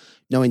direction.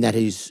 Knowing that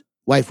his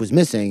wife was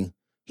missing,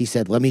 he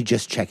said, let me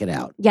just check it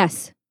out.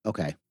 Yes.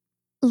 Okay.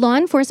 Law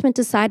enforcement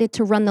decided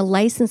to run the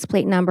license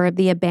plate number of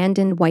the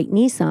abandoned white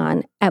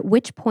Nissan, at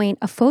which point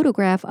a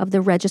photograph of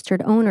the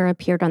registered owner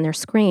appeared on their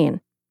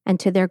screen. And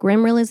to their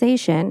grim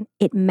realization,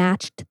 it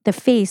matched the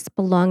face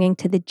belonging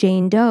to the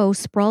Jane Doe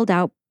sprawled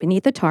out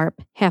beneath a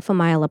tarp half a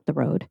mile up the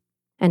road.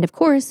 And of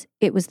course,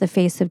 it was the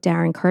face of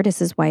Darren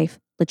Curtis's wife,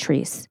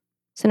 Latrice.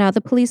 So now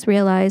the police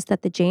realized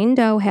that the Jane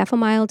Doe half a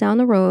mile down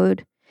the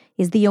road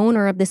is the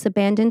owner of this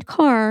abandoned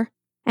car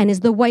and is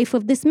the wife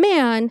of this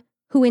man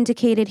who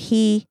indicated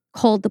he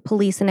called the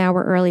police an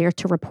hour earlier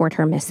to report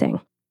her missing.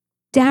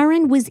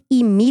 Darren was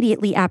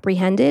immediately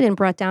apprehended and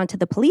brought down to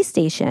the police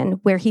station,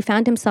 where he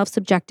found himself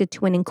subjected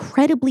to an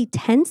incredibly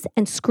tense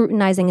and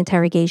scrutinizing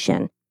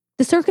interrogation.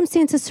 The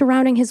circumstances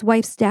surrounding his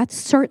wife's death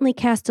certainly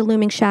cast a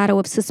looming shadow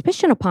of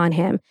suspicion upon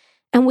him,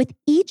 and with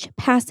each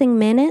passing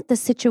minute, the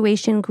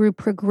situation grew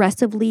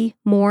progressively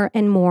more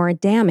and more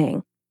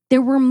damning.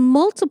 There were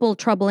multiple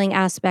troubling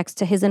aspects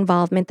to his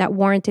involvement that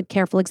warranted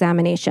careful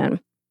examination.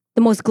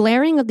 The most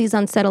glaring of these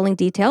unsettling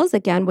details,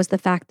 again, was the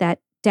fact that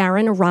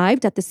Darren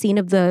arrived at the scene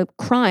of the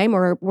crime,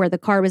 or where the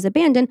car was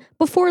abandoned,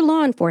 before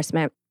law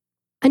enforcement.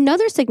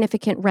 Another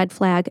significant red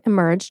flag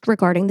emerged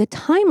regarding the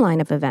timeline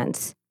of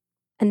events,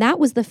 and that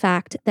was the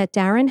fact that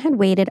Darren had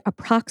waited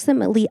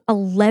approximately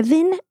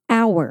 11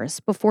 hours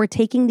before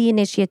taking the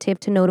initiative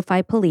to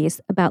notify police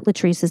about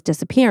Latrice's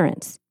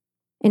disappearance.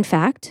 In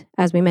fact,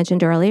 as we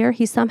mentioned earlier,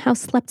 he somehow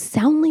slept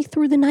soundly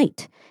through the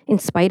night, in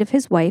spite of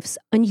his wife's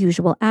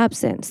unusual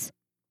absence.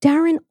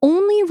 Darren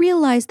only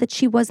realized that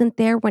she wasn't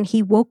there when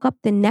he woke up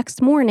the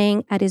next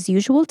morning at his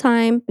usual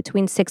time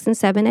between 6 and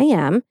 7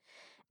 a.m.,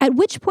 at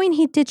which point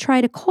he did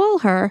try to call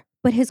her,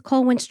 but his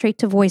call went straight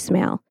to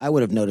voicemail. I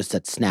would have noticed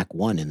that snack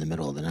one in the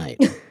middle of the night.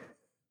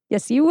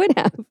 Yes, you would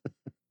have.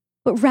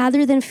 But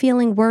rather than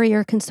feeling worry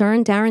or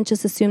concern, Darren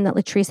just assumed that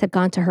Latrice had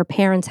gone to her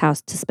parents'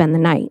 house to spend the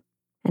night.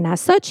 And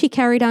as such, he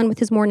carried on with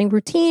his morning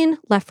routine,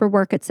 left for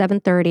work at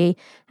 7:30,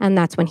 and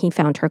that's when he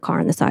found her car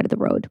on the side of the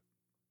road.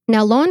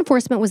 Now, law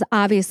enforcement was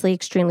obviously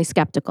extremely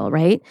skeptical,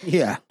 right?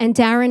 Yeah. And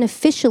Darren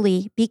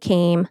officially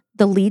became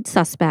the lead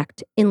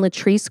suspect in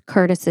Latrice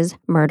Curtis's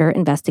murder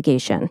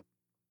investigation.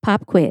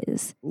 Pop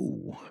quiz.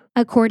 Ooh.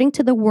 According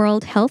to the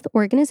World Health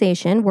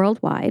Organization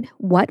worldwide,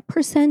 what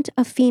 %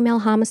 of female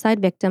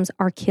homicide victims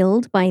are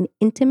killed by an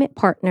intimate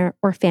partner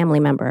or family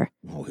member?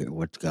 Oh, here,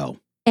 let's go.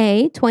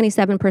 A,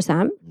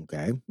 27%,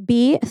 Okay.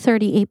 B,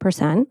 38%,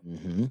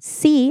 Mm-hmm.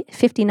 C,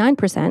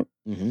 59%,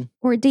 Mm-hmm.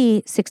 or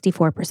D,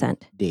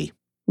 64%. D.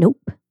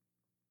 Nope.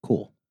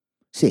 Cool.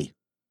 C.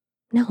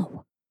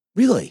 No.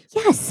 Really?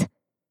 Yes.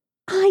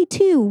 I,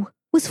 too,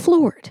 was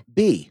floored.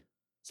 B.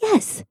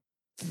 Yes.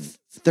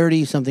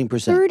 30-something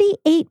percent.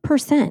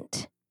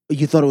 38%.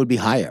 You thought it would be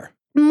higher.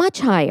 Much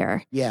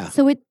higher. Yeah.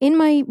 So in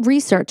my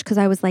research, because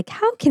I was like,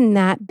 how can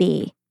that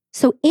be?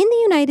 So in the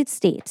United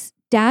States,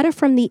 data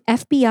from the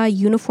FBI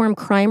Uniform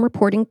Crime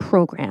Reporting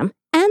Program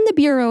and the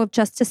Bureau of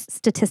Justice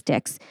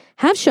Statistics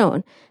have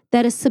shown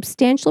that a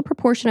substantial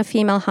proportion of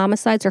female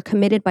homicides are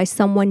committed by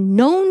someone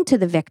known to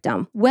the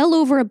victim, well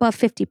over above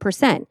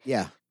 50%.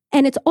 Yeah.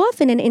 And it's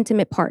often an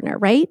intimate partner,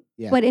 right?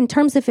 Yeah. But in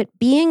terms of it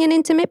being an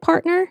intimate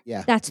partner,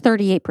 that's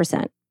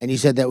 38%. And you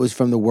said that was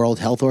from the World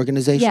Health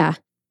Organization? Yeah.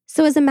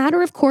 So as a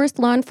matter of course,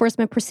 law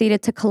enforcement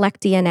proceeded to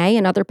collect DNA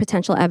and other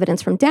potential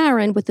evidence from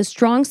Darren with a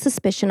strong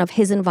suspicion of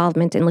his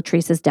involvement in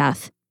Latrice's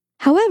death.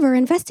 However,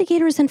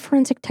 investigators and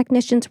forensic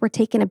technicians were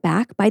taken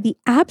aback by the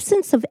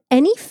absence of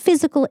any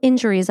physical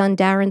injuries on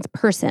Darren's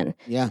person.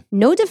 Yeah.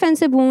 No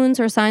defensive wounds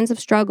or signs of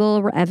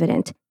struggle were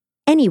evident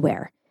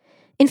anywhere.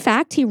 In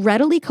fact, he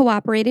readily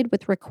cooperated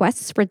with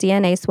requests for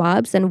DNA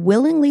swabs and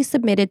willingly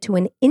submitted to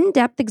an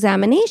in-depth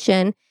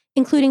examination,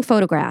 including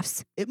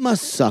photographs. It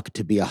must suck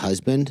to be a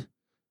husband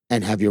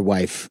and have your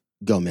wife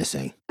go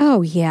missing.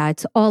 Oh, yeah,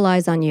 it's all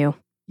eyes on you.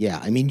 Yeah,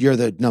 I mean, you're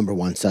the number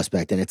one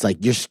suspect, and it's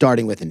like you're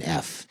starting with an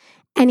F.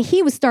 And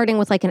he was starting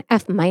with like an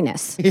F-.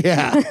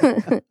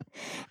 Yeah.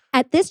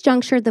 At this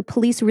juncture, the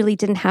police really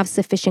didn't have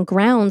sufficient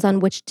grounds on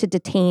which to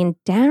detain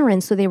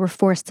Darren, so they were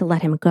forced to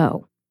let him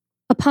go.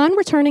 Upon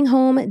returning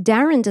home,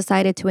 Darren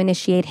decided to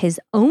initiate his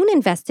own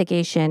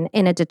investigation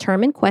in a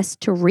determined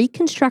quest to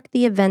reconstruct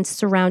the events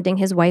surrounding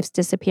his wife's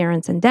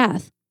disappearance and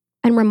death.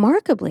 And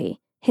remarkably,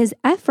 his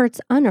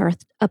efforts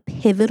unearthed a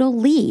pivotal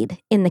lead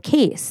in the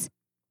case.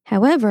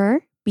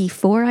 However,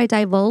 before I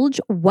divulge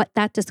what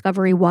that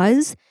discovery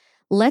was,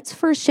 let's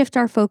first shift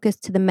our focus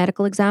to the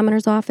medical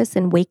examiner's office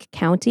in Wake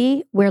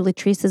County, where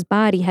Latrice's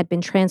body had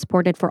been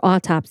transported for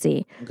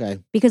autopsy. Okay.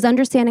 Because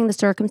understanding the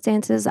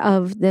circumstances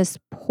of this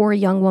poor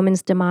young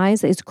woman's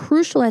demise is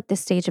crucial at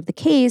this stage of the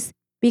case,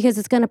 because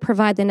it's going to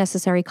provide the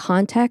necessary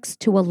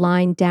context to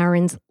align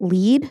Darren's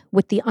lead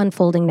with the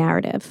unfolding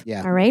narrative.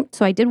 Yeah. All right?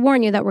 So I did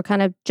warn you that we're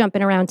kind of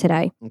jumping around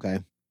today. Okay.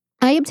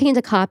 I obtained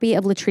a copy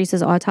of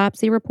Latrice's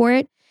autopsy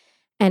report,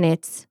 and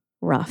it's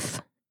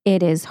rough.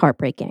 It is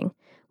heartbreaking.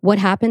 What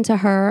happened to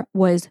her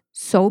was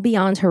so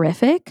beyond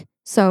horrific.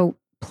 So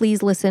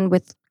please listen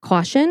with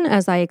caution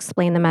as I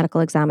explain the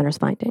medical examiner's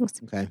findings.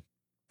 Okay.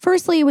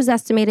 Firstly, it was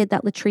estimated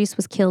that Latrice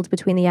was killed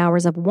between the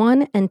hours of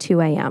 1 and 2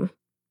 a.m.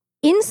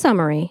 In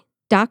summary,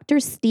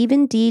 Dr.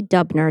 Stephen D.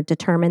 Dubner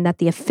determined that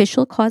the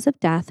official cause of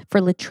death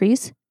for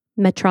Latrice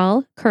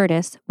Metral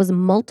Curtis was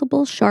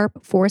multiple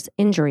sharp force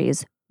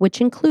injuries,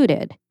 which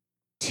included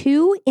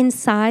 2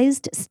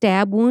 incised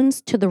stab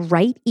wounds to the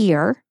right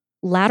ear,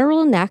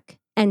 lateral neck,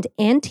 and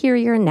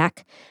anterior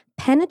neck,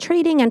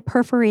 penetrating and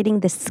perforating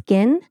the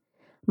skin,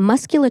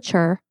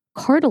 musculature,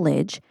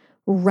 cartilage,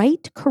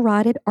 right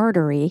carotid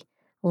artery,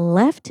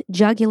 left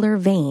jugular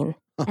vein,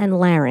 and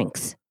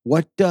larynx.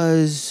 What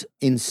does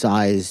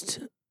incised...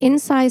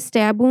 Incised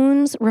stab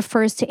wounds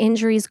refers to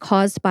injuries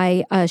caused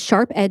by a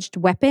sharp-edged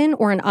weapon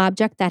or an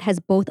object that has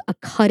both a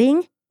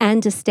cutting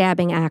and a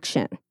stabbing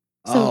action.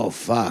 So,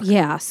 fuck.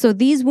 Yeah, so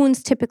these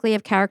wounds typically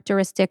have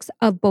characteristics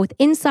of both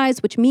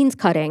incised, which means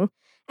cutting,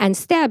 and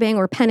stabbing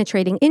or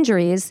penetrating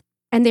injuries,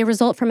 and they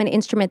result from an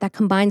instrument that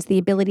combines the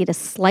ability to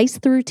slice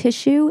through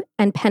tissue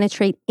and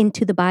penetrate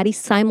into the body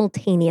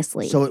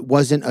simultaneously. So it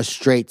wasn't a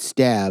straight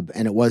stab,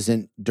 and it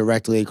wasn't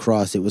directly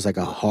across. It was like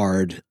a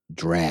hard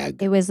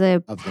drag it was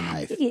of the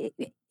knife.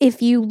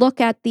 If you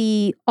look at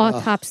the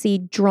autopsy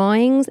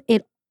drawings,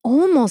 it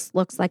almost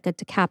looks like a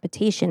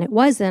decapitation. It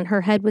wasn't.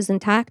 Her head was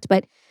intact,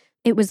 but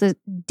it was a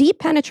deep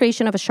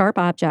penetration of a sharp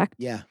object.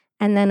 Yeah.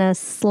 And then a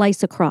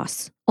slice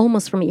across,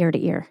 almost from ear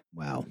to ear.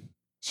 Wow.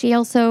 She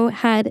also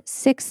had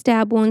 6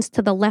 stab wounds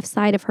to the left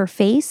side of her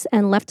face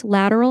and left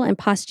lateral and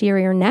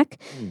posterior neck,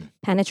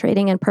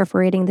 penetrating and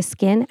perforating the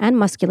skin and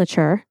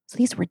musculature. So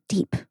these were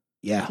deep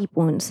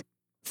wounds.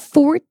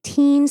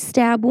 14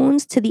 stab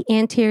wounds to the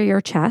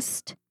anterior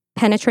chest,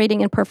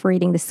 penetrating and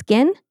perforating the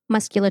skin,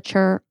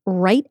 musculature,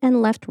 right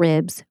and left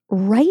ribs,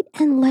 right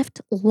and left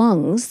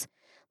lungs,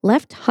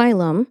 left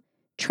hilum,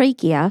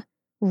 trachea,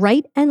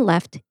 right and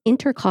left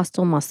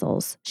intercostal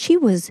muscles. She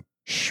was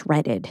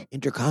shredded.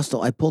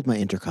 Intercostal? I pulled my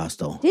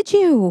intercostal. Did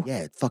you? Yeah,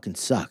 it fucking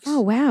sucks.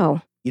 Oh,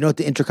 wow. You know what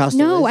the intercostal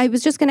is? No, I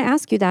was just going to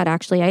ask you that,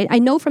 actually. I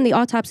know from the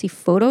autopsy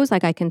photos,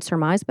 like I can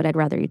surmise, but I'd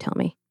rather you tell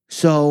me.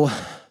 So,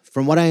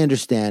 from what I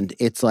understand,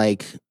 it's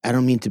like, I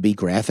don't mean to be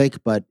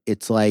graphic, but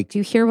it's like... Do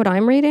you hear what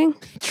I'm reading?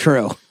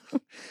 True.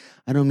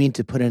 I don't mean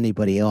to put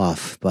anybody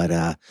off,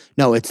 but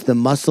no, it's the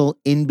muscle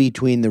in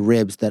between the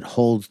ribs that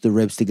holds the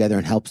ribs together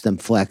and helps them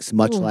flex,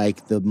 much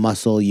like the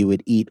muscle you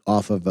would eat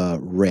off of a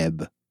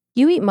rib.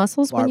 You eat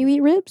muscles when you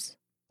eat ribs?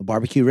 A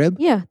barbecue rib?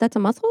 Yeah, that's a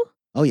muscle?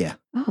 Oh, yeah.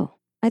 Oh,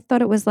 I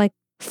thought it was like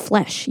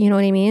flesh, you know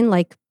what I mean?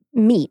 Like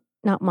meat,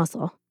 not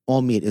muscle.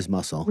 All meat is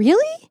muscle.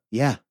 Really?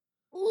 Yeah.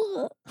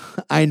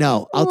 I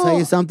know. I'll tell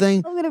you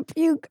something. I'm going to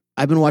puke.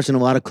 I've been watching a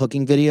lot of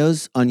cooking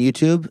videos on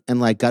YouTube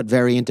and like got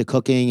very into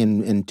cooking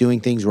and doing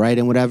things right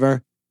and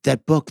whatever.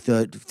 That book,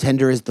 The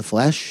Tender is the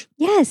Flesh.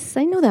 Yes,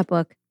 I know that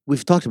book.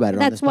 We've talked about it.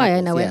 That's on this why podcast.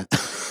 I know it.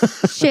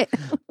 Shit.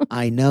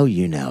 I know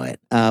you know it.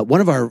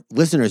 One of our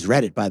listeners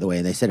read it, by the way,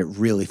 and they said it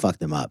really fucked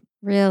them up.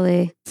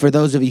 Really? For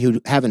those of you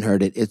who haven't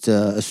heard it, it's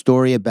a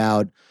story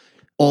about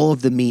all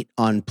of the meat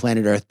on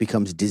planet Earth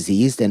becomes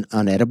diseased and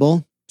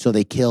unedible. So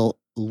they kill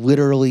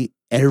literally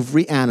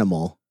every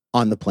animal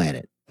on the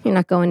planet. You're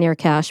not going near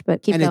cash,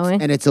 but keep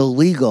going. And it's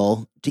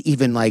illegal to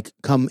even like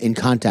come in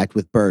contact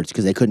with birds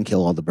because they couldn't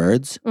kill all the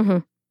birds. Mm-hmm.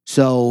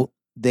 So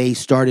they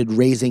started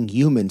raising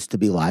humans to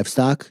be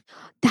livestock.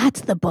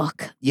 That's the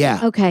book. Yeah.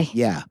 Okay.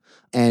 Yeah.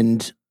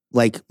 And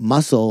like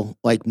muscle,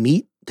 like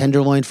meat,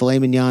 tenderloin, filet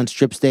mignon,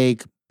 strip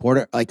steak,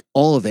 porter, like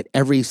all of it,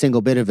 every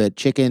single bit of it,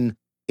 chicken,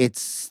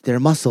 it's their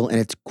muscle and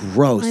it's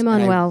gross. I'm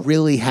unwell. I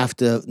really have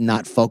to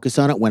not focus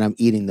on it when I'm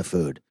eating the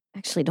food.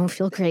 Actually, don't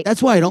feel great.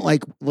 That's why I don't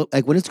like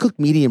when it's cooked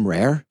medium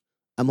rare,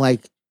 I'm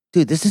like,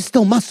 dude, this is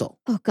still muscle.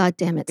 Oh, God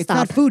damn it. It's Stop.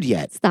 not food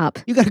yet. Stop.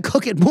 You got to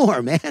cook it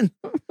more, man.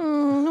 I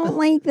don't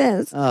like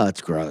this. Oh,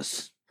 it's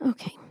gross.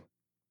 Okay.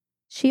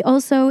 She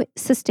also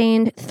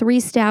sustained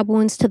 3 stab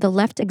wounds to the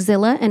left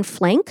axilla and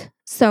flank.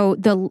 So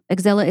the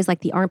axilla is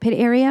like the armpit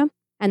area,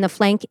 and the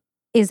flank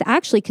is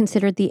actually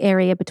considered the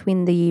area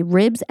between the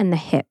ribs and the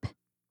hip.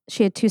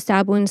 She had 2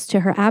 stab wounds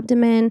to her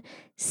abdomen,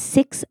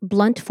 6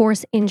 blunt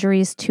force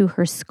injuries to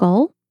her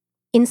skull,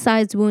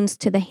 incised wounds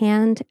to the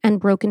hand, and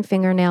broken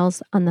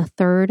fingernails on the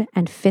 3rd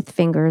and 5th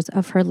fingers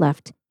of her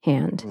left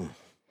hand.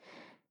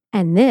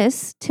 And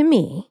this, to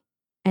me,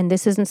 and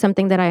this isn't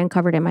something that I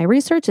uncovered in my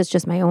research, it's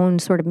just my own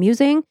sort of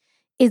musing,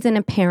 is an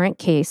apparent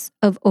case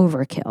of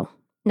overkill.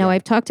 Now,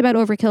 I've talked about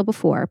overkill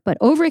before, but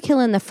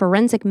overkill in the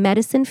forensic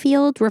medicine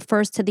field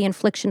refers to the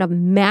infliction of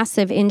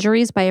massive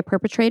injuries by a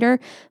perpetrator,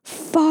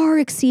 far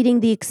exceeding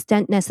the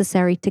extent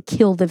necessary to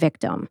kill the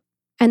victim.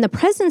 And the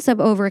presence of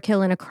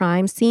overkill in a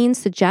crime scene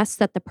suggests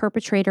that the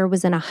perpetrator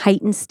was in a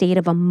heightened state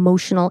of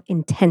emotional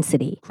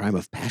intensity. Crime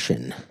of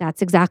passion.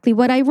 That's exactly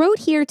what I wrote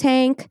here,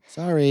 Tank.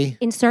 Sorry.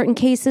 In certain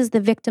cases, the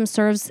victim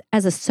serves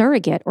as a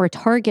surrogate or a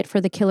target for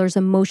the killer's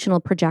emotional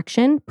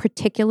projection,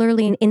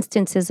 particularly in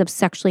instances of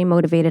sexually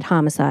motivated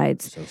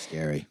homicides. So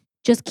scary.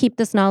 Just keep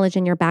this knowledge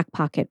in your back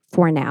pocket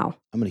for now.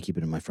 I'm going to keep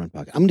it in my front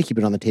pocket. I'm going to keep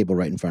it on the table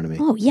right in front of me.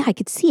 Oh, yeah, I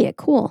could see it.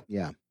 Cool.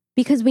 Yeah.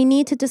 Because we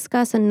need to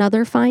discuss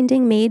another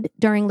finding made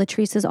during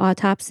Latrice's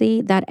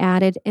autopsy that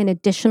added an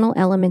additional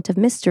element of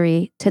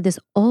mystery to this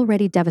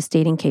already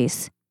devastating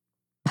case.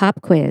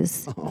 Pop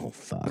quiz. Oh,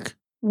 fuck.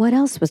 What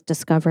else was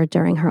discovered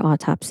during her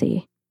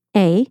autopsy?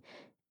 A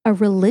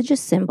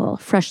religious symbol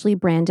freshly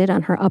branded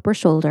on her upper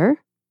shoulder.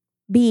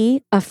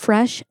 B, a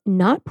fresh,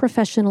 not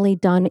professionally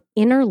done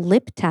inner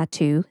lip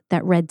tattoo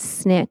that read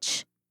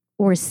snitch.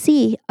 Or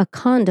C, a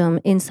condom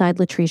inside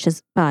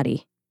Latrice's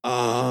body.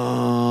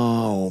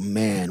 Oh,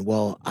 man.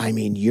 Well, I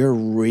mean, you're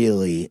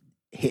really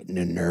hitting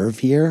a nerve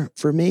here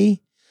for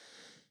me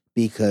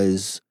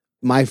because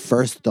my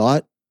first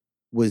thought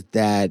was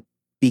that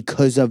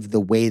because of the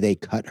way they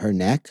cut her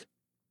neck,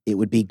 it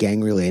would be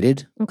gang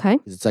related. Okay.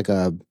 It's like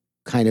a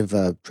kind of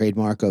a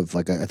trademark of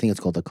like I think it's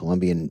called a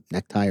Colombian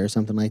necktie or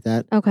something like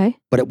that. Okay.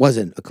 But it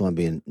wasn't a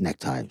Colombian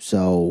necktie.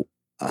 So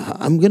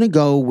I'm going to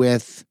go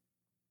with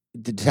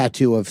the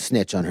tattoo of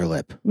snitch on her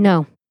lip.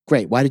 No.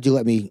 Great. Why did you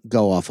let me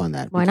go off on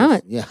that? Why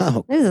not?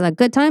 Yeah. This is a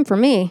good time for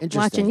me, Interesting.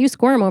 watching you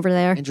squirm over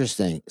there.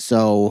 Interesting.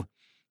 So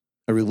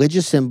a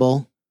religious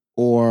symbol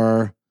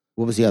or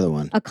what was the other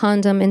one? A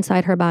condom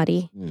inside her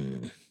body.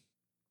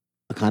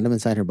 A condom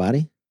inside her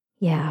body?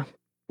 Yeah.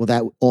 Well,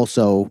 that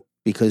also,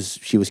 because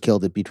she was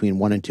killed at between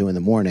 1 and 2 in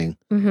the morning,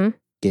 Mm-hmm.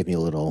 gave me a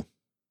little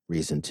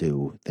reason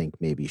to think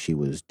maybe she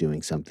was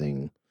doing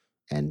something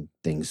and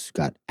things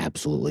got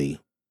absolutely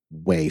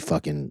way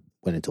fucking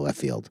went into left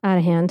field. Out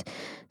of hand.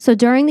 So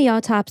during the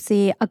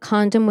autopsy, a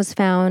condom was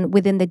found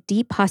within the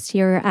deep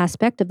posterior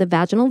aspect of the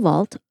vaginal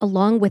vault,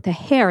 along with a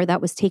hair that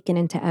was taken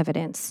into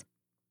evidence.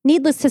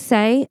 Needless to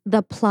say,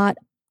 the plot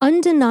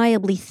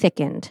undeniably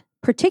thickened,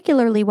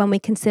 particularly when we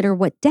consider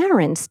what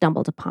Darren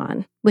stumbled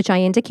upon, which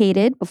I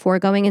indicated before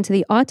going into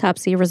the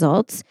autopsy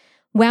results,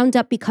 wound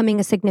up becoming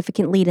a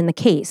significant lead in the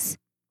case.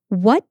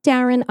 What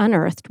Darren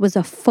unearthed was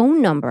a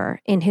phone number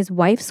in his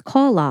wife's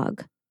call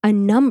log, a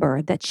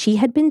number that she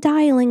had been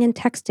dialing and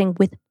texting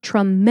with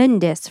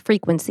tremendous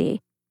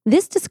frequency.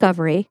 This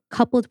discovery,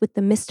 coupled with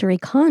the mystery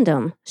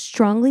condom,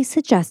 strongly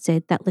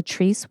suggested that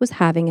Latrice was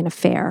having an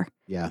affair.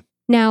 Yeah.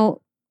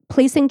 Now,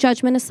 placing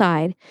judgment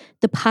aside,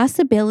 the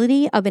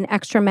possibility of an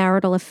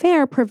extramarital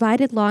affair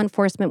provided law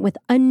enforcement with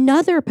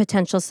another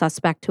potential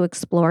suspect to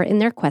explore in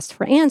their quest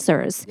for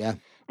answers. Yeah.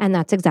 And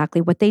that's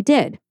exactly what they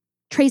did.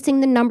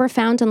 Tracing the number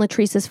found on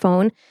Latrice's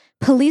phone,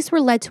 police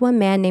were led to a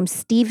man named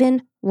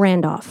Stephen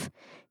Randolph.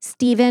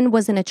 Stephen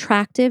was an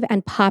attractive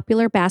and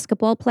popular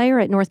basketball player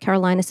at North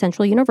Carolina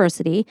Central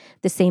University,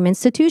 the same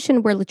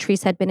institution where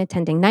Latrice had been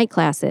attending night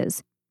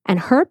classes. And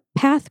her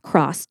path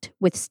crossed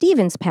with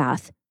Stephen's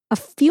path a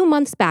few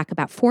months back,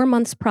 about 4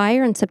 months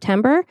prior in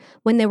September,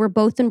 when they were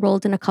both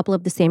enrolled in a couple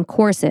of the same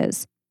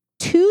courses.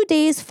 2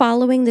 days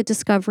following the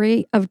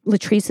discovery of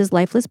Latrice's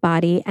lifeless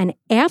body, and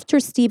after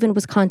Stephen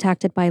was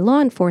contacted by law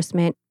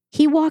enforcement,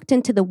 He walked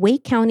into the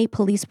Wake County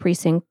Police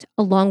Precinct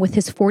along with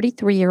his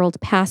 43-year-old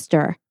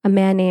pastor, a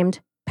man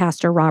named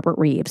Pastor Robert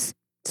Reeves.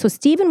 So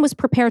Stephen was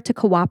prepared to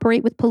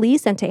cooperate with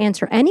police and to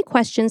answer any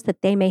questions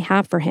that they may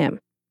have for him.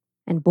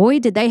 And boy,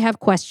 did they have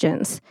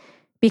questions,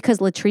 because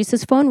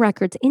Latrice's phone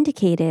records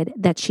indicated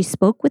that she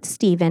spoke with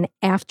Stephen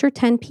after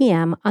 10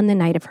 p.m. on the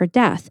night of her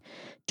death,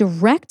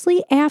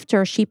 directly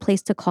after she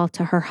placed a call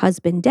to her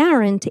husband,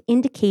 Darren, to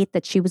indicate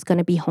that she was going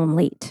to be home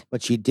late.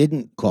 But she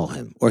didn't call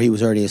him, or he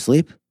was already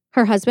asleep?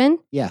 Her husband?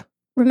 Yeah.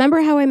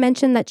 Remember how I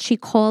mentioned that she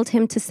called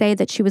him to say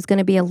that she was going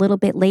to be a little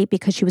bit late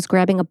because she was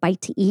grabbing a bite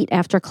to eat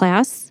after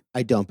class?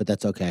 I don't, but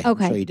that's okay.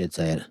 Okay. I'm sure you did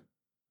say it.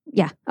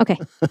 Yeah, okay.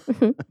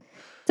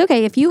 It's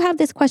okay. If you have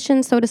this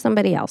question, so does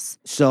somebody else.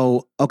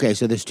 So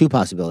there's two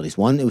possibilities.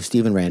 One, it was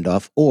Stephen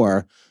Randolph,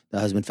 or the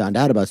husband found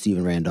out about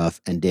Stephen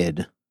Randolph and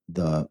did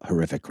the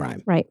horrific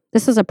crime. Right.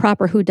 This is a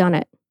proper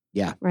whodunit.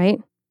 Yeah. Right?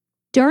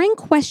 During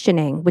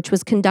questioning, which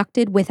was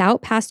conducted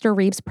without Pastor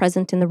Reeves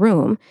present in the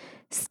room,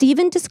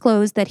 Stephen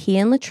disclosed that he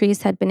and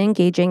Latrice had been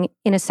engaging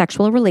in a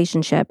sexual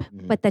relationship,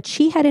 but that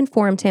she had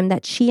informed him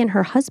that she and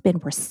her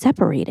husband were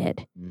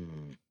separated.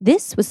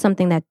 This was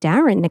something that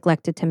Darren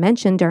neglected to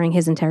mention during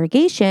his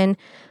interrogation,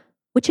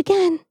 which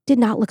again did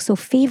not look so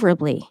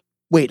favorably.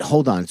 Wait,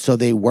 hold on. So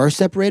they were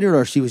separated,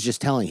 or she was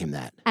just telling him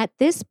that? At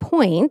this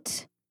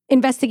point,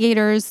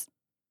 investigators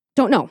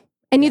don't know,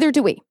 and neither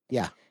do we.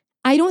 Yeah.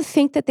 I don't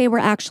think that they were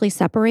actually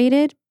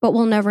separated, but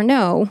we'll never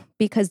know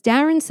because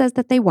Darren says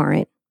that they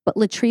weren't, but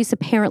Latrice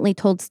apparently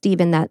told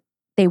Stephen that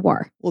they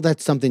were. Well,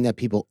 that's something that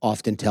people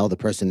often tell the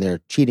person they're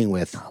cheating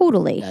with.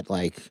 Totally. That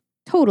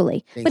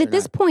Totally. But at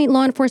this point,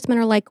 law enforcement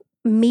are like,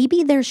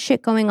 maybe there's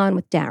shit going on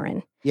with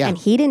Darren. Yeah. And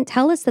he didn't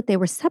tell us that they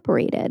were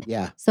separated.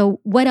 Yeah. So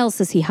what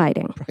else is he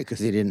hiding? Right, because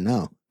he didn't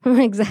know.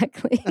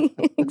 Exactly.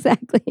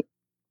 Exactly.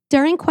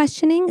 During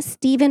questioning,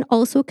 Stephen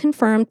also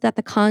confirmed that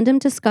the condom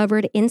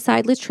discovered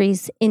inside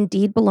Latrice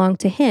indeed belonged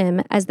to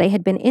him, as they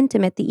had been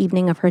intimate the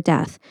evening of her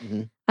death.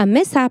 A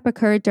mishap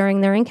occurred during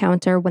their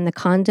encounter when the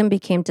condom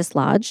became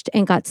dislodged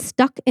and got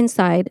stuck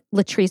inside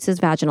Latrice's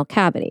vaginal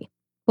cavity.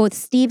 Both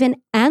Stephen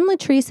and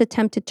Latrice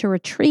attempted to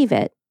retrieve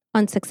it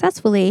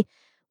unsuccessfully,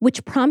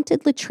 which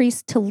prompted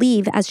Latrice to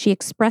leave as she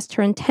expressed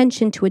her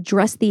intention to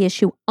address the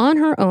issue on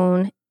her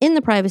own in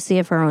the privacy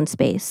of her own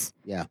space.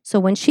 Yeah. So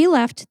when she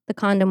left, the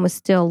condom was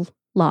still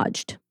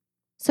lodged.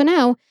 So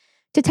now,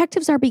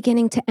 detectives are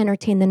beginning to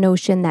entertain the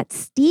notion that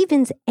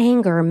Stephen's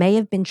anger may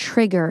have been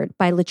triggered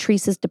by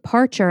Latrice's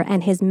departure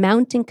and his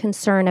mounting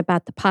concern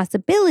about the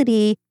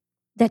possibility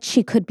that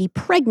she could be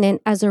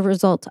pregnant as a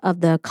result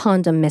of the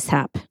condom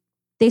mishap.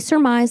 They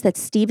surmised that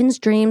Stephen's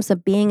dreams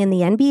of being in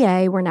the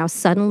NBA were now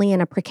suddenly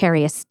in a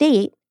precarious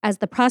state, as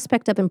the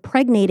prospect of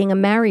impregnating a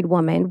married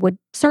woman would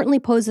certainly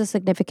pose a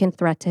significant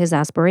threat to his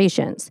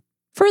aspirations.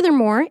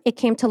 Furthermore, it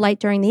came to light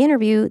during the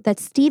interview that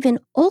Stephen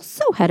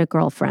also had a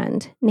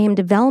girlfriend named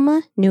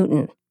Velma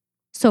Newton.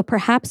 So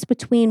perhaps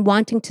between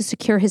wanting to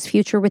secure his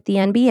future with the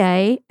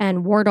NBA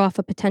and ward off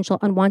a potential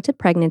unwanted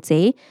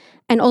pregnancy,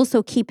 and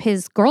also keep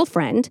his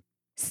girlfriend,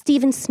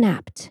 Stephen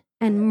snapped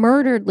and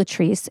murdered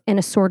Latrice in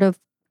a sort of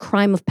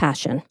crime of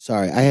passion.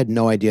 Sorry, I had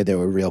no idea there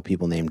were real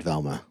people named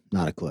Velma.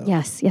 Not a clue.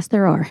 Yes,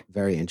 there are.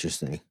 Very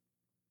interesting.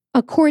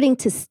 According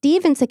to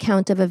Stephen's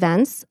account of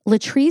events,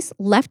 Latrice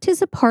left his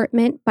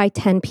apartment by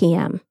 10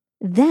 p.m.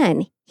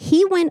 Then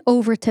he went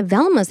over to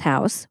Velma's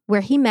house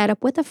where he met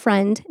up with a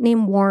friend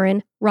named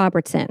Warren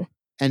Robertson.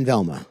 And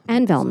Velma.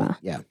 So,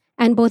 yeah.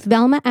 And both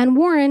Velma and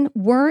Warren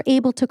were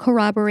able to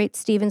corroborate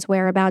Stephen's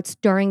whereabouts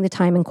during the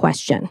time in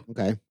question.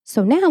 Okay.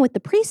 So now at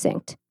the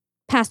precinct,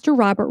 Pastor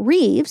Robert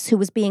Reeves, who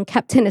was being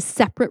kept in a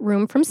separate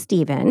room from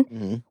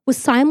Stephen, was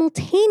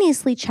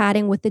simultaneously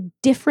chatting with a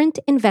different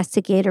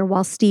investigator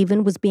while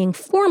Stephen was being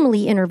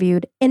formally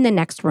interviewed in the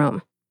next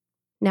room.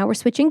 Now we're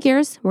switching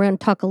gears. We're going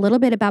to talk a little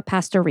bit about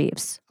Pastor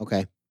Reeves.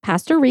 Okay.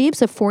 Pastor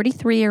Reeves, a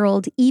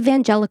 43-year-old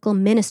evangelical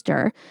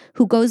minister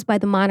who goes by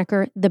the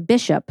moniker The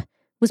Bishop,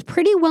 was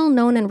pretty well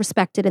known and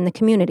respected in the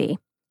community.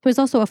 He was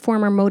also a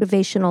former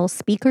motivational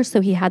speaker,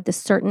 so he had this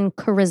certain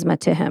charisma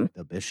to him.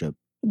 The Bishop.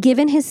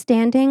 Given his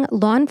standing,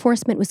 law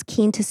enforcement was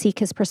keen to seek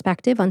his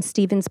perspective on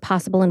Stephen's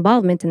possible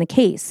involvement in the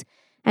case,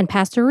 and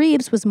Pastor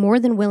Reeves was more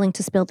than willing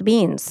to spill the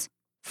beans.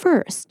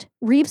 First,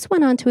 Reeves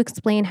went on to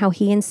explain how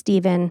he and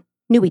Stephen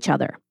knew each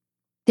other.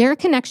 Their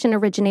connection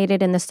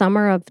originated in the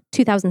summer of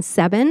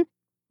 2007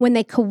 when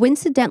they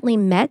coincidentally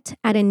met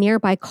at a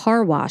nearby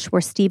car wash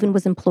where Stephen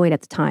was employed at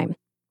the time.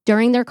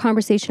 During their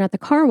conversation at the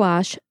car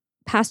wash,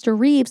 Pastor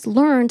Reeves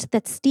learned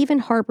that Stephen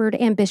harbored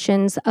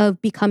ambitions of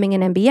becoming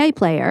an NBA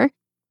player,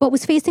 but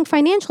was facing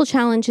financial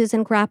challenges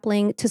and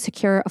grappling to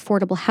secure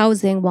affordable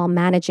housing while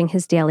managing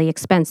his daily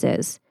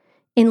expenses.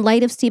 In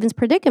light of Stephen's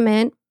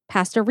predicament,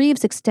 Pastor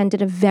Reeves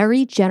extended a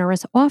very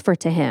generous offer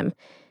to him.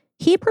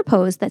 He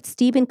proposed that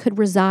Stephen could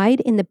reside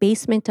in the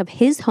basement of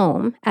his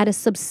home at a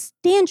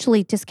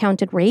substantially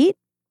discounted rate,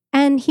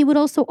 and he would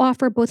also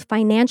offer both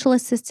financial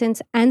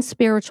assistance and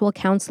spiritual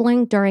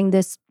counseling during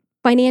this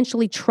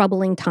financially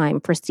troubling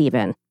time for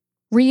Stephen.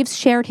 Reeves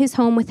shared his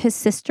home with his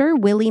sister,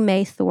 Willie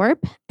Mae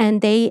Thorpe,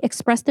 and they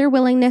expressed their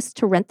willingness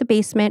to rent the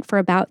basement for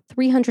about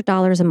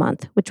 $300 a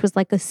month, which was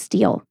like a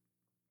steal.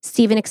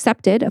 Stephen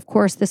accepted, of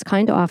course, this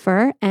kind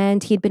offer,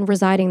 and he'd been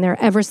residing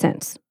there ever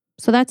since.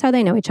 So that's how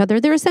they know each other.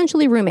 They're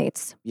essentially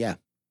roommates. Yeah.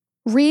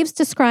 Reeves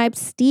described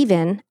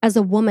Stephen as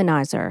a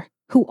womanizer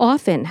who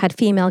often had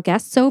female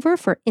guests over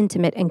for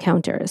intimate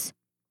encounters.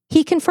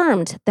 He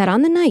confirmed that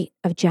on the night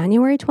of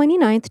January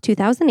 29th,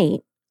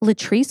 2008,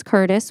 Latrice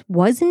Curtis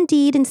was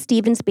indeed in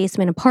Stephen's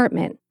basement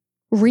apartment.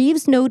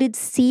 Reeves noted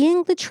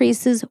seeing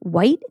Latrice's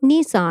white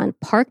Nissan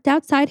parked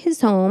outside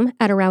his home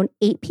at around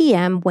 8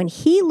 p.m. when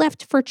he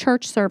left for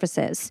church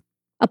services.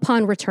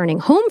 Upon returning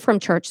home from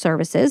church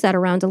services at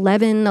around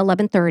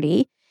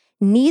 11:30,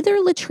 neither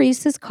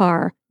Latrice's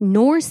car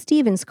nor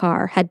Stephen's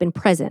car had been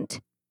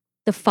present.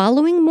 The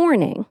following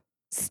morning,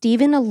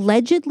 Stephen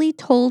allegedly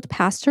told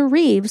Pastor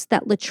Reeves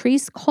that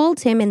Latrice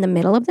called him in the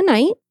middle of the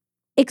night,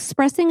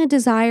 expressing a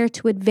desire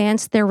to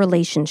advance their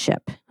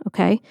relationship,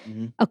 okay?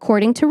 Mm-hmm.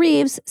 According to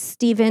Reeves,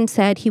 Stephen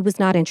said he was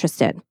not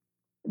interested.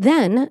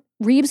 Then,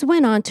 Reeves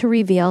went on to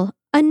reveal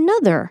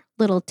another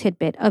little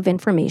tidbit of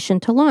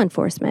information to law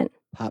enforcement.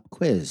 Pop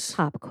quiz.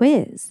 Pop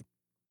quiz.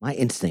 My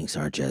instincts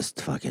are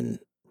just fucking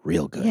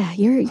real good. Yeah,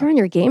 you're on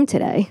your game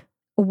today.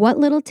 What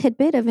little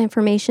tidbit of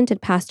information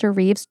did Pastor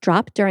Reeves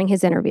drop during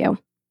his interview?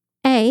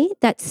 A,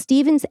 that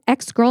Stephen's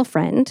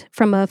ex-girlfriend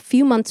from a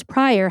few months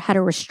prior had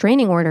a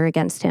restraining order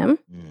against him.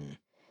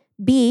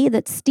 B,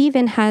 that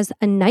Stephen has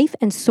a knife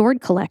and sword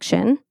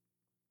collection.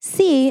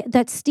 C,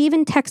 that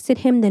Stephen texted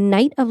him the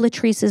night of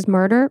Latrice's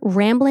murder,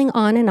 rambling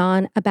on and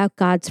on about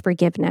God's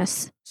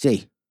forgiveness.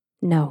 C.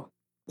 No.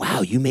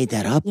 Wow, you made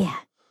that up? Yeah.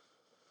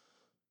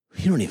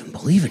 You don't even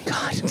believe in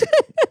God.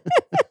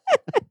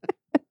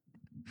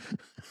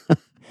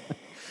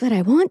 But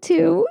I want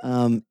to.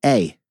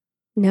 A.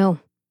 No.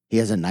 He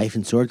has a knife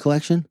and sword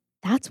collection?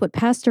 That's what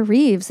Pastor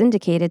Reeves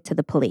indicated to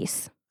the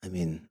police. I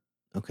mean,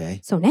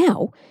 okay. So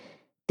now,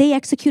 they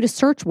execute a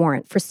search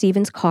warrant for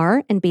Stephen's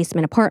car and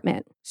basement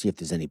apartment. See if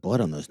there's any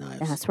blood on those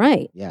knives. That's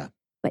right. Yeah.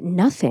 But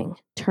nothing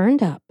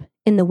turned up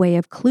in the way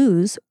of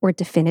clues or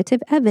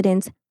definitive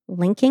evidence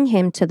linking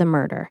him to the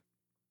murder.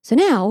 So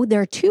now,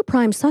 their two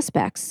prime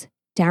suspects,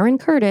 Darren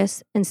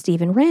Curtis and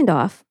Stephen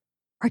Randolph,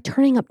 are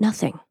turning up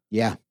nothing.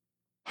 Yeah.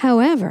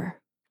 However,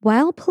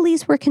 while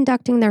police were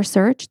conducting their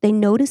search, they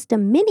noticed a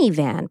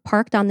minivan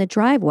parked on the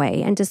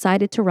driveway and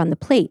decided to run the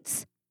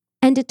plates.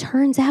 And it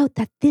turns out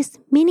that this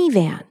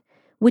minivan,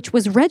 which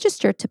was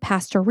registered to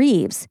Pastor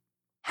Reeves,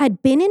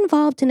 had been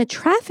involved in a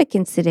traffic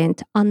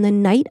incident on the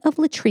night of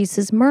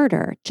Latrice's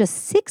murder,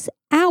 just 6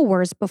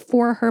 hours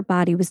before her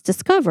body was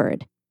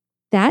discovered.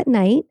 That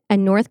night, a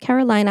North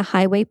Carolina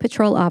Highway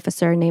Patrol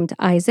officer named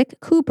Isaac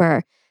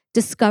Cooper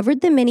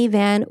discovered the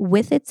minivan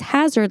with its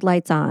hazard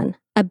lights on,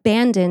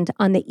 abandoned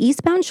on the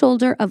eastbound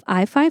shoulder of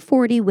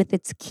I-540 with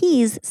its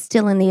keys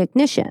still in the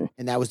ignition.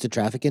 And that was the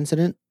traffic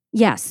incident?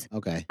 Yes.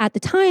 Okay. At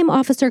the time,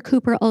 Officer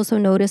Cooper also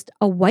noticed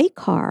a white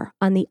car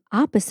on the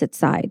opposite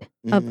side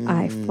of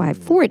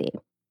I-540.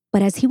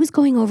 But as he was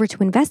going over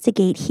to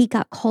investigate, he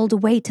got called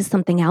away to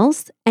something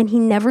else, and he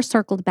never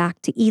circled back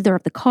to either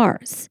of the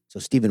cars. So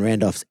Stephen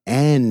Randolph's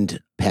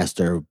and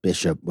Pastor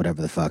Bishop,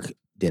 whatever the fuck,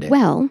 did it.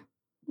 Well,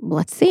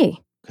 let's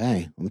see.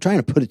 Okay. I'm trying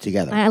to put it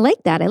together. I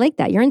like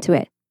that. You're into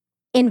it.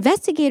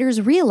 Investigators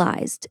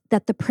realized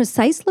that the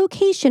precise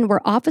location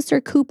where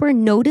Officer Cooper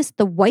noticed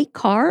the white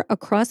car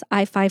across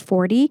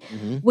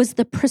I-540 was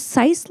the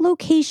precise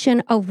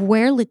location of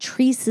where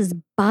Latrice's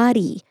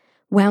body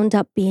wound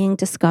up being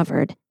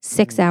discovered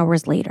 6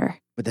 hours later.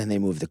 But then they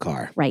moved the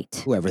car.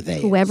 Right. Whoever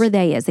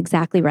they is,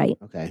 exactly right.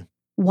 Okay.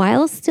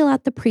 While still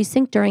at the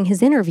precinct during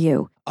his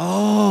interview.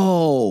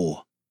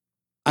 Oh,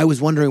 I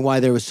was wondering why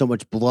there was so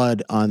much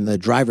blood on the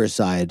driver's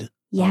side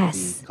Yes.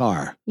 of the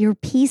car. You're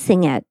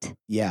piecing it.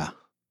 Yeah.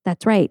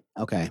 That's right.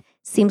 Okay.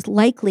 Seems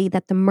likely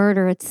that the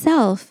murder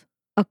itself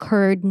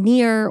occurred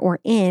near or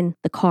in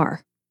the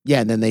car.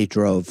 Yeah, and then they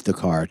drove the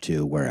car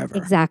to wherever.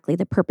 Exactly.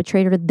 The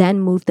perpetrator then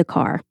moved the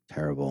car.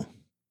 Terrible.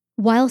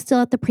 While still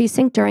at the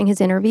precinct during his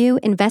interview,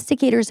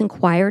 investigators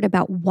inquired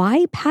about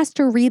why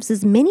Pastor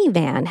Reeves's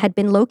minivan had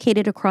been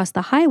located across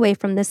the highway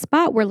from the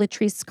spot where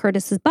Latrice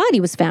Curtis's body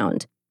was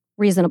found.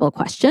 Reasonable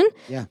question.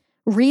 Yeah.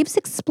 Reeves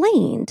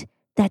explained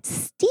that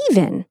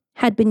Stephen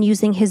had been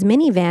using his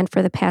minivan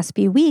for the past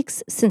few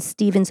weeks since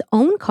Stephen's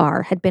own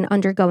car had been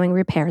undergoing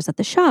repairs at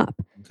the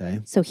shop. Okay.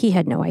 So he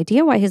had no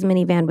idea why his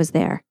minivan was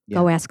there. Yeah.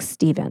 Go ask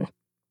Stephen.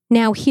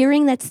 Now,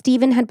 hearing that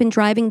Stephen had been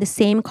driving the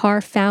same car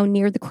found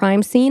near the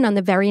crime scene on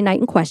the very night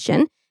in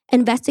question,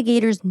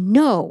 investigators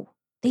know,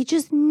 they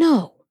just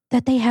know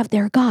that they have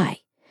their guy.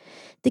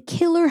 The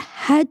killer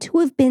had to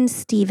have been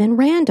Stephen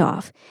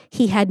Randolph.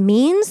 He had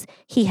means,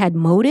 he had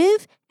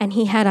motive, and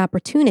he had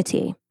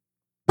opportunity.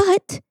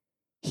 But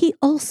he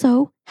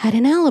also had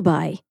an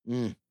alibi.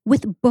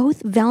 With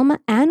both Velma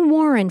and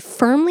Warren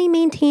firmly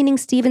maintaining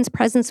Stephen's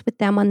presence with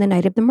them on the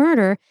night of the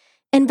murder,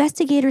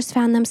 investigators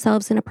found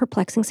themselves in a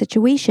perplexing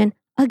situation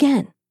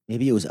again.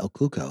 Maybe it was El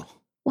Cuco.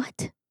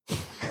 What?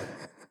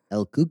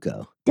 El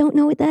Cuco. Don't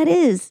know what that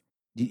is.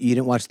 You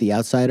didn't watch The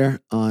Outsider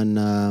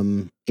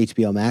on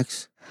HBO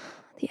Max?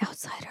 The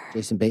Outsider.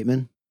 Jason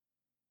Bateman?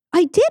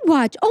 I did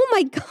watch. Oh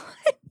my God.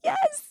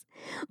 Yes.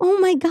 Oh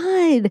my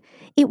God.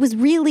 It was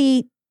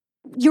really,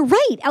 you're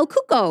right, El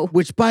Cuco.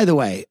 Which, by the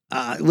way,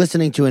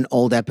 listening to an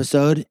old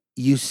episode,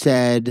 you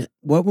said,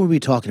 what were we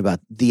talking about?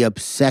 The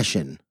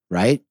Obsession,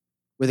 right?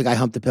 Where the guy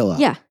humped the pillow.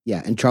 Yeah.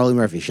 Yeah. And Charlie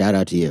Murphy, shout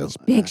out to you.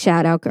 Big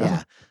shout out, girl.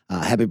 Yeah.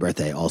 Happy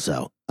birthday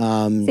also.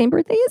 Same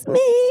birthday as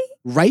me.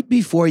 Right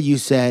before you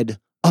said,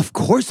 of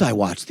course I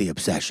watched The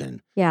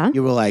Obsession. Yeah.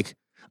 You were like,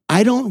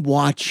 I don't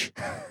watch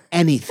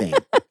anything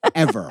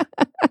ever.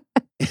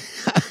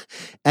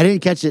 I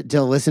didn't catch it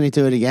till listening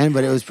to it again,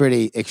 but it was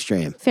pretty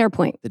extreme. Fair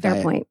point.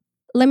 Fair point.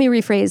 Let me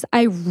rephrase.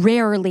 I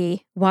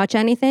rarely watch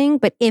anything,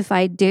 but if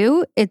I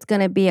do, it's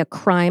going to be a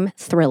crime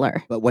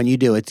thriller. But when you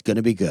do, it's going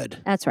to be good.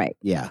 That's right.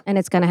 Yeah. And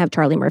it's going to have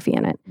Charlie Murphy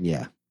in it.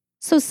 Yeah.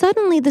 So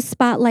suddenly the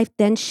spotlight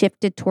then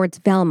shifted towards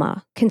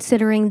Velma,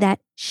 considering that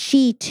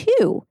she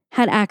too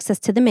had access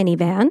to the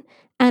minivan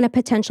and a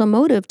potential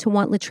motive to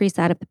want Latrice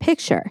out of the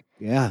picture.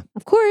 Yeah.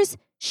 Of course,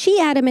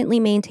 she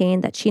adamantly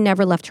maintained that she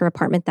never left her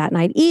apartment that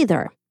night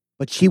either.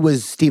 But she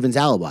was Stephen's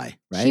alibi,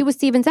 right? She was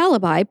Stephen's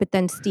alibi, but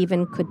then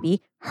Stephen could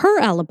be her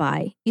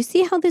alibi. You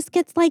see how this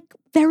gets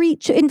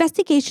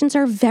investigations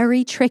are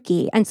very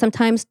tricky and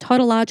sometimes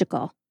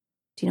tautological.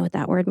 Do you know what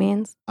that word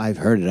means? I've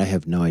heard it. I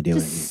have no idea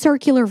what it Just means.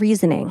 circular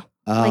reasoning.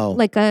 Oh.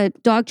 Like a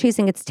dog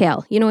chasing its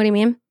tail. You know what I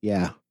mean?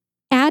 Yeah.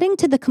 Adding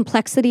to the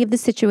complexity of the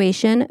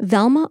situation,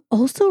 Velma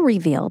also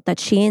revealed that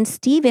she and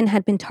Stephen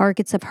had been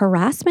targets of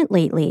harassment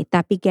lately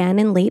that began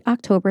in late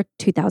October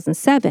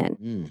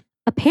 2007.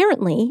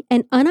 Apparently,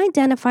 an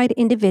unidentified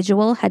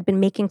individual had been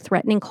making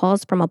threatening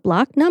calls from a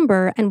blocked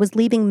number and was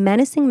leaving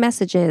menacing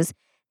messages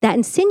that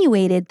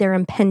insinuated their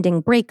impending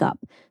breakup.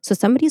 So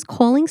somebody's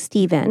calling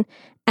Stephen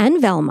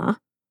and Velma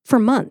for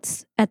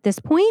months at this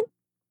point,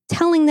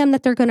 telling them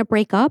that they're going to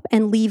break up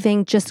and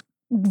leaving just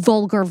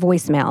vulgar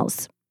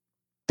voicemails.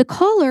 The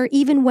caller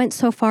even went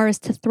so far as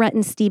to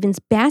threaten Stephen's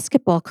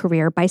basketball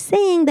career by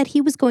saying that he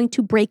was going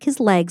to break his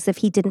legs if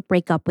he didn't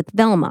break up with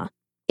Velma.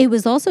 It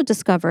was also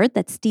discovered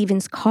that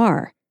Stephen's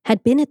car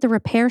had been at the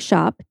repair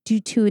shop due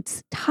to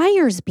its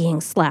tires being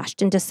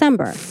slashed in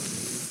December.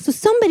 So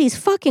somebody's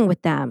fucking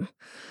with them,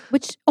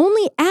 which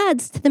only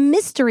adds to the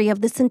mystery of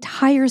this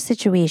entire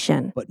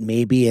situation. But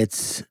maybe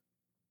it's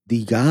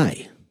the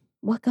guy.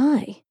 What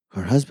guy?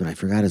 Her husband. I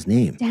forgot his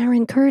name.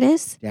 Darren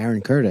Curtis?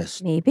 Darren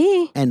Curtis.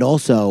 Maybe. And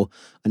also,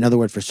 another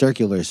word for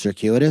circular is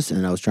circuitous,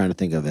 and I was trying to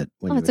think of it.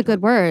 Oh, that's a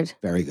good word.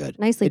 Very good.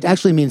 Nicely It done.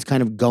 actually means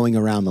kind of going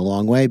around the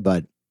long way,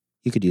 but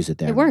you could use it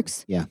there. It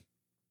works. Yeah.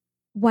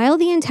 While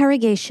the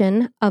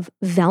interrogation of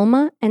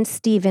Velma and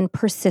Stephen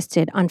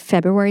persisted on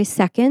February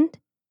 2nd,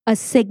 a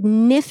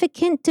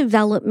significant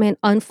development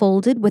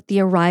unfolded with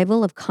the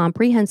arrival of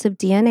comprehensive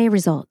DNA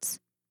results.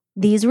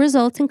 These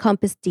results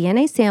encompassed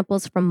DNA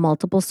samples from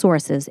multiple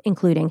sources,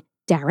 including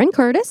Darren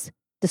Curtis,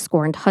 the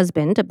scorned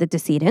husband of the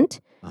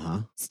decedent,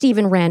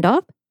 Stephen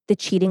Randolph, the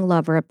cheating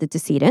lover of the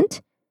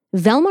decedent,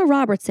 Velma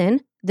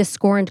Robertson, the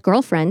scorned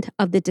girlfriend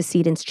of the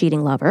decedent's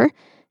cheating lover,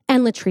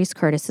 and Latrice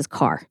Curtis's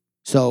car.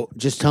 So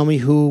just tell me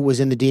who was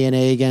in the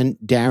DNA again.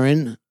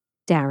 Darren?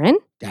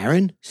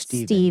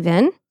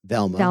 Stephen.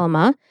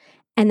 Velma.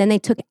 And then they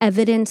took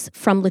evidence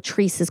from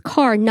Latrice's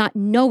car, not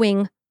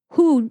knowing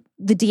who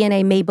the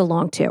DNA may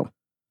belong to,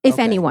 if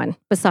anyone,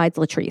 besides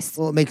Latrice.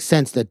 Well, it makes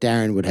sense that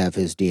Darren would have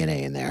his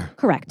DNA in there.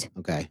 Correct.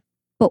 Okay.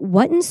 But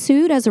what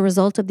ensued as a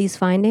result of these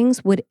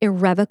findings would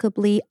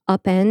irrevocably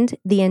upend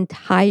the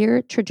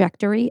entire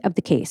trajectory of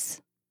the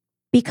case.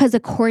 Because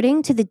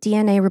according to the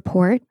DNA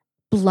report,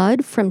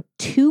 blood from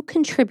 2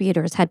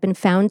 contributors had been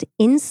found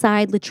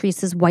inside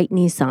Latrice's white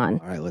Nissan.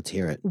 All right, let's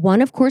hear it.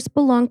 One, of course,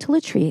 belonged to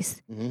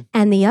Latrice,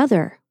 and the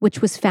other, which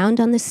was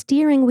found on the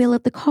steering wheel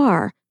of the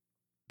car,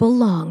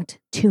 belonged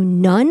to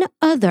none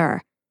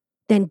other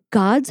than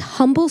God's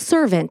humble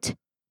servant,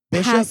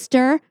 Bishop?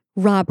 Pastor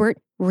Robert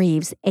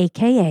Reeves,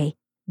 a.k.a.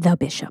 the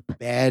Bishop.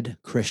 Bad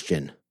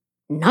Christian.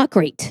 Not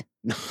great.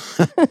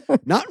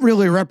 Not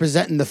really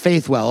representing the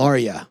faith well, are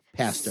you,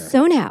 Pastor?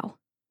 So now,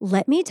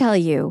 let me tell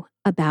you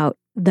about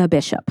the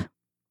Bishop.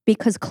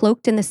 Because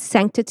cloaked in the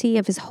sanctity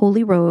of his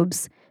holy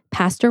robes,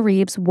 Pastor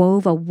Reeves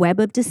wove a web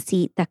of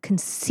deceit that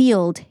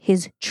concealed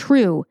his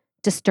true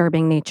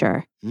disturbing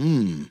nature.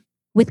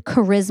 With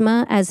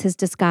charisma as his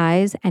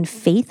disguise and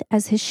faith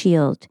as his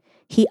shield,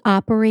 he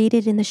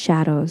operated in the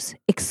shadows,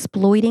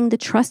 exploiting the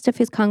trust of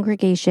his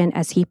congregation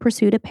as he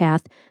pursued a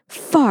path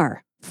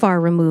far, far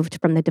removed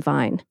from the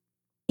divine.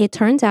 It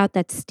turns out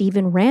that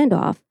Stephen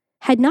Randolph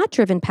had not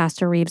driven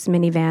Pastor Reeves'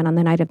 minivan on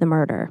the night of the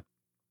murder.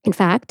 In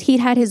fact, he'd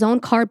had his own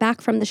car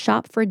back from the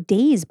shop for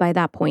days by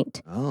that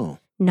point. Oh.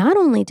 Not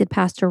only did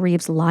Pastor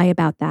Reeves lie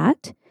about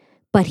that,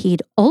 but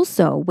he'd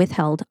also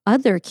withheld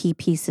other key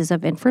pieces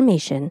of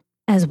information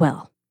as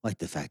well. Like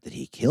the fact that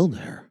he killed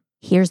her.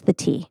 Here's the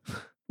T,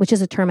 which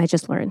is a term I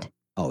just learned.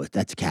 Oh,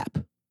 that's cap.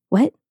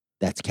 What?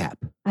 That's cap.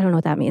 I don't know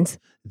what that means.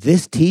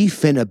 This T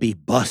finna be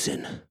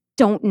bussin'.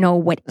 Don't know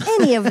what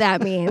any of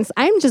that means.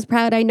 I'm just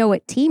proud I know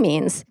what T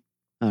means.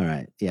 All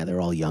right. Yeah,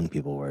 they're all young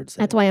people words.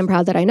 That's why I'm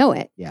proud that I know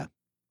it. Yeah.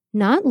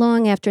 Not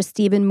long after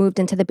Stephen moved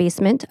into the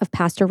basement of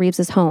Pastor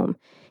Reeves's home,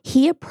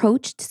 he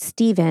approached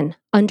Stephen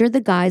under the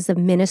guise of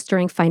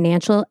ministering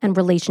financial and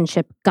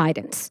relationship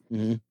guidance.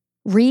 Mm-hmm.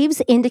 Reeves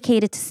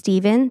indicated to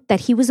Stephen that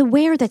he was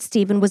aware that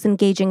Stephen was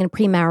engaging in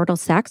premarital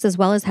sex as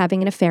well as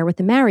having an affair with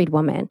a married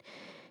woman.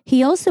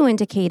 He also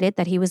indicated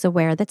that he was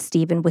aware that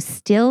Stephen was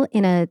still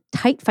in a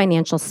tight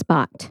financial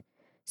spot.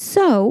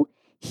 So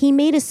he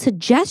made a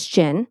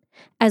suggestion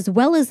as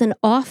well as an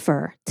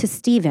offer to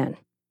Stephen.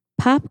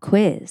 Pop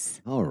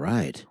quiz. All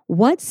right.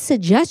 What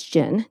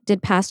suggestion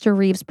did Pastor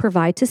Reeves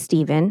provide to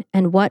Stephen,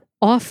 and what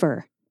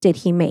offer did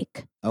he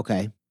make?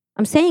 Okay.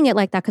 I'm saying it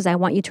like that because I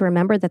want you to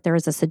remember that there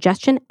is a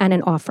suggestion and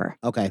an offer.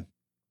 Okay.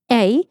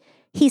 A,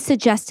 he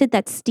suggested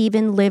that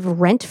Stephen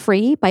live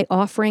rent-free by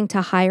offering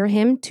to hire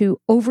him to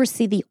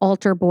oversee the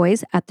altar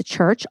boys at the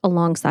church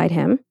alongside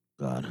him.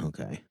 God,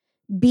 okay.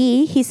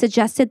 B, he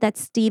suggested that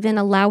Stephen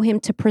allow him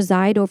to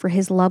preside over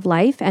his love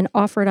life and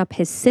offered up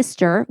his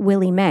sister,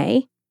 Willie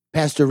Mae.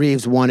 Pastor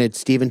Reeves wanted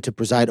Stephen to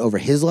preside over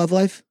his love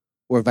life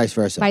or vice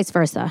versa? Vice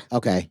versa.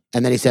 Okay.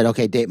 And then he said,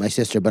 okay, date my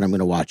sister, but I'm going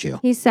to watch you.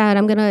 He said,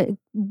 I'm going to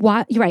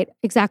watch. You're right.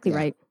 Exactly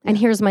right. And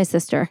here's my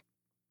sister.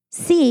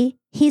 C,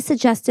 he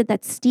suggested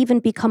that Stephen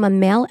become a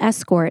male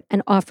escort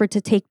and offered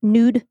to take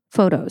nude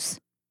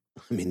photos.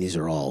 I mean, these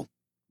are all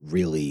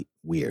really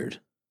weird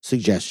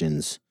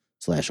suggestions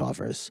 /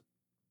 offers.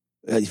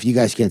 If you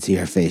guys can't see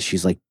her face,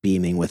 she's like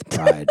beaming with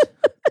pride.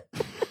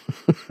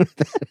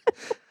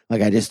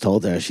 Like I just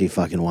told her she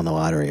fucking won the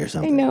lottery or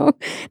something. I know.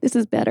 This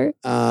is better.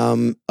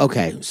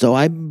 Okay. So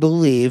I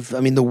believe, I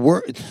mean, the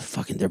word,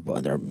 fucking,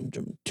 they're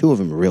two of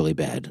them really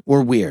bad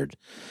or weird.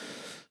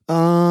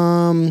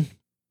 That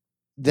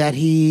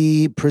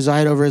he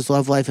preside over his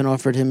love life and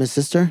offered him his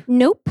sister?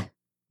 Nope.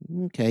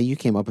 Okay. You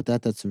came up with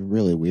that. That's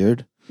really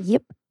weird.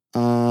 Yep.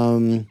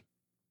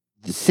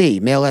 C,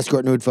 male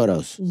escort nude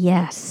photos.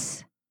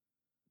 Yes.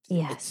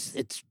 Yes.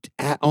 It's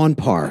on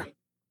par.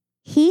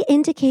 He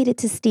indicated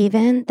to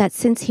Stephen that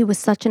since he was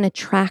such an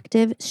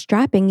attractive,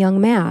 strapping young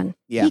man,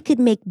 he could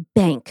make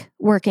bank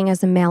working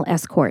as a male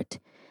escort.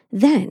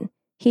 Then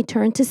he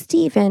turned to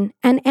Stephen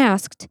and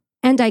asked,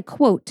 and I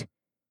quote,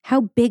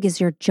 "How big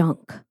is your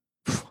junk?"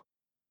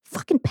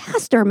 Fucking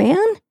pastor,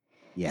 man.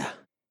 Yeah.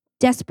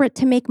 Desperate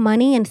to make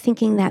money and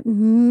thinking that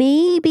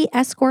maybe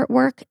escort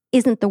work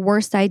isn't the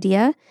worst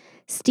idea,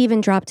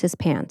 Stephen dropped his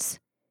pants.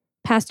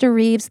 Pastor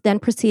Reeves then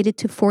proceeded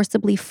to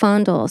forcibly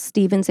fondle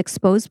Stephen's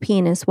exposed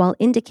penis while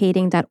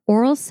indicating that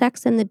oral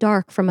sex in the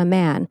dark from a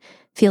man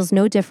feels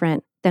no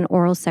different than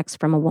oral sex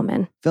from a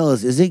woman.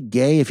 Fellas, is it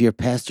gay if your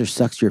pastor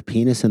sucks your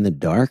penis in the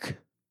dark?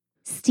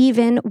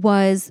 Stephen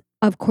was,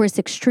 of course,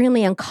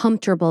 extremely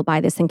uncomfortable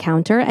by this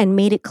encounter and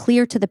made it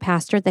clear to the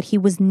pastor that he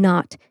was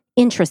not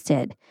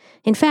interested.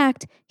 In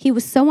fact, he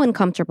was so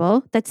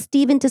uncomfortable that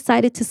Stephen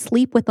decided to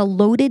sleep with a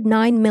loaded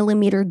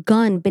 9mm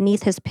gun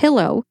beneath his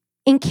pillow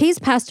in case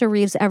Pastor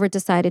Reeves ever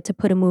decided to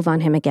put a move on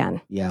him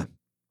again. Yeah.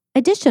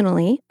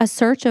 Additionally, a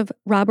search of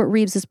Robert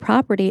Reeves's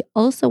property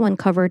also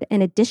uncovered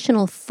an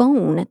additional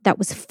phone that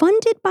was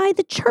funded by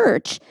the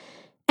church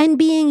and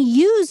being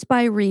used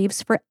by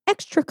Reeves for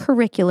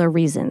extracurricular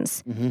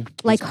reasons,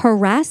 like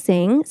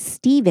harassing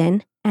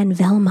Stephen and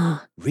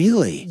Velma.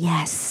 Really?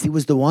 Yes. He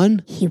was the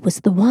one? He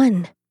was the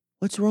one.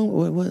 What's wrong?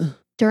 What?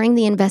 During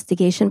the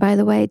investigation, by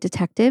the way,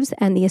 detectives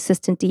and the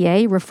assistant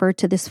DA referred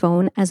to this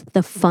phone as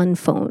the fun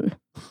phone.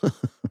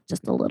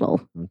 Just a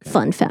little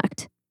fun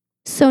fact.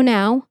 So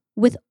now,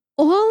 with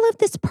all of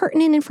this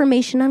pertinent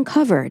information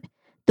uncovered,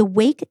 the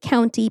Wake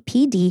County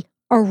PD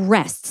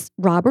arrests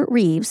Robert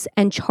Reeves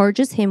and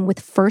charges him with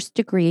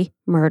first-degree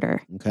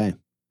murder. Okay.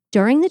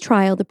 During the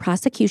trial, the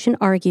prosecution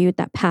argued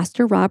that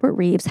Pastor Robert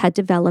Reeves had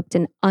developed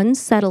an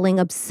unsettling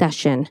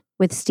obsession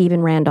with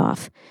Stephen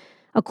Randolph.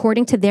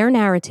 According to their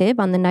narrative,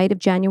 on the night of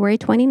January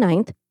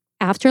 29th,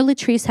 after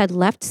Latrice had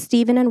left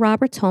Stephen and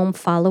Robert's home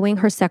following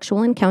her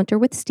sexual encounter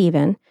with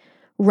Stephen,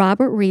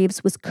 Robert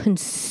Reeves was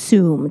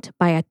consumed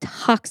by a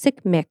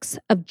toxic mix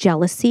of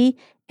jealousy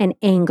and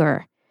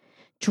anger.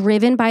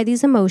 Driven by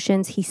these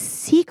emotions, he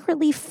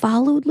secretly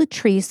followed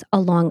Latrice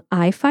along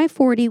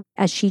I-540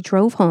 as she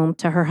drove home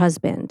to her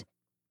husband.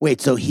 Wait,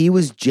 so he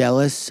was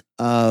jealous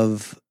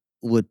of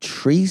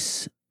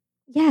Latrice?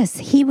 Yes,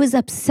 he was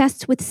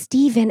obsessed with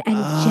Stephen and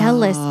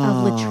jealous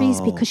of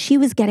Latrice because she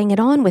was getting it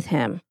on with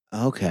him.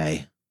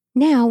 Okay.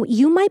 Now,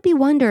 you might be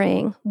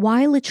wondering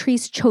why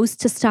Latrice chose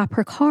to stop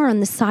her car on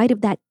the side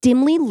of that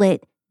dimly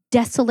lit,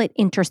 desolate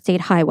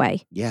interstate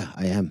highway. Yeah,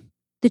 I am.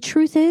 The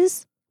truth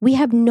is, we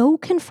have no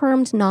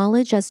confirmed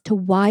knowledge as to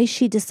why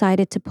she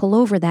decided to pull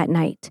over that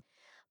night.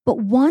 But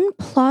one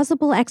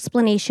plausible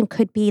explanation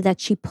could be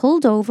that she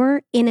pulled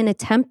over in an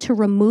attempt to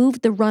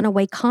remove the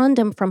runaway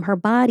condom from her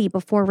body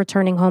before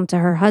returning home to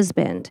her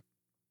husband.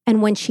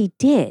 And when she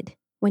did,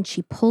 when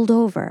she pulled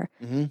over,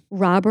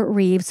 Robert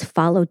Reeves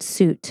followed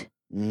suit,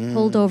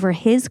 pulled over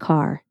his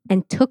car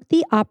and took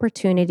the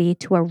opportunity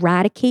to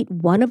eradicate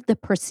one of the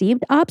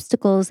perceived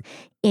obstacles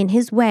in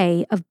his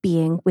way of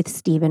being with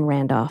Stephen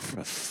Randolph.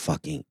 What a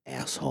fucking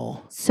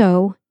asshole.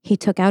 So he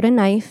took out a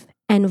knife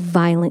and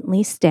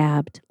violently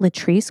stabbed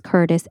Latrice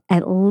Curtis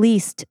at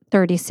least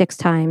 36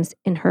 times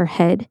in her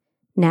head,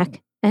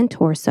 neck, and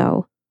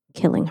torso,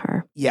 killing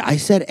her. Yeah, I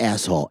said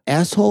asshole.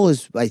 Asshole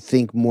is, I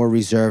think, more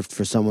reserved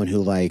for someone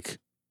who, like,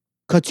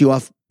 cuts you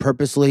off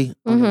purposely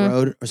on the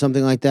road or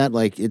something like that.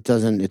 Like,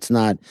 it's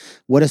not,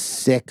 what a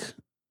sick,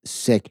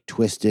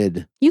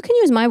 twisted. You can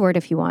use my word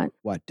if you want.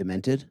 What,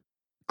 demented?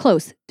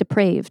 Close.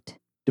 Depraved.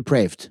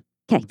 Depraved.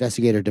 Okay.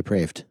 Investigator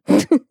depraved.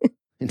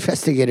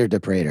 Investigator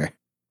deprader.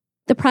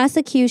 The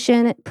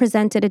prosecution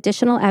presented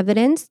additional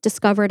evidence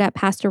discovered at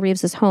Pastor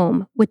Reeves's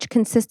home, which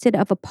consisted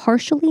of a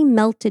partially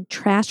melted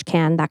trash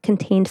can that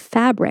contained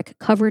fabric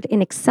covered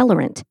in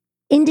accelerant,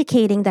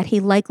 indicating that he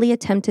likely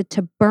attempted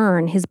to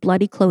burn his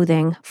bloody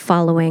clothing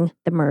following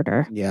the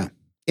murder. Yeah.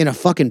 In a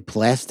fucking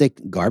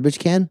plastic garbage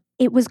can?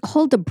 It was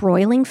called a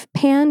broiling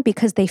pan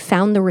because they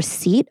found the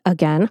receipt,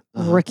 again,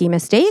 rookie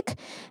mistake,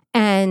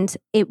 and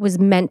it was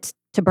meant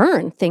to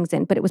burn things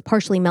in, but it was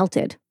partially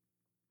melted.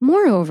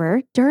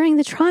 Moreover, during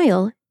the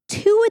trial,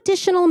 2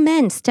 additional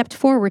men stepped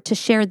forward to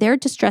share their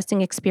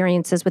distressing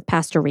experiences with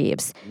Pastor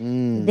Reeves.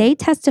 They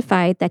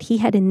testified that he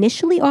had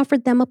initially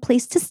offered them a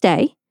place to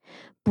stay,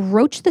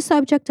 broached the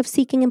subject of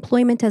seeking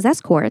employment as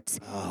escorts,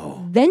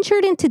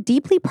 ventured into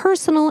deeply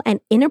personal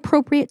and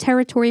inappropriate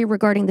territory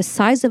regarding the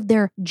size of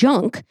their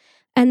junk,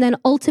 and then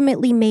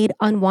ultimately made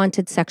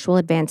unwanted sexual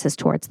advances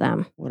towards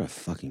them. What a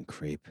fucking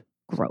creep.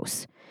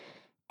 Gross.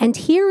 And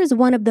here is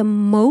one of the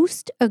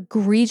most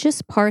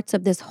egregious parts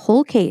of this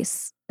whole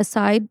case,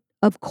 aside,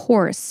 of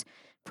course,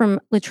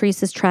 from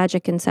Latrice's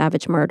tragic and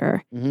savage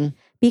murder.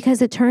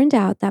 Because it turned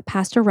out that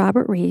Pastor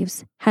Robert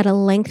Reeves had a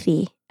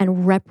lengthy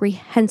and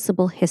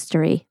reprehensible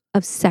history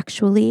of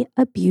sexually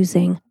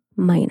abusing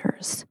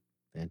minors.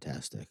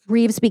 Fantastic.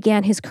 Reeves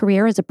began his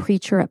career as a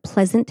preacher at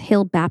Pleasant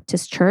Hill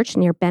Baptist Church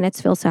near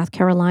Bennettsville, South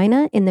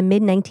Carolina in the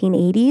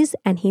mid-1980s,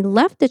 and he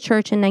left the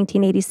church in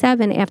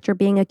 1987 after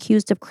being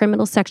accused of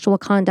criminal sexual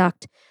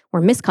conduct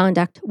or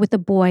misconduct with a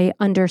boy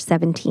under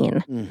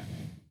 17.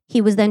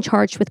 He was then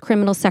charged with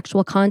criminal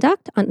sexual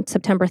conduct on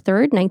September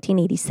 3rd,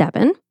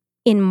 1987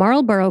 in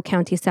Marlborough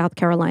County, South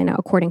Carolina,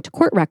 according to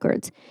court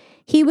records.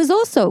 He was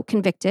also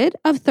convicted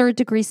of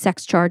third-degree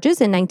sex charges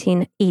in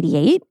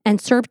 1988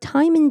 and served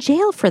time in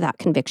jail for that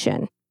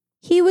conviction.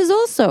 He was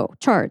also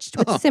charged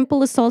with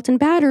simple assault and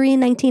battery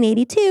in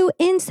 1982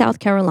 in South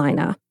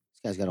Carolina.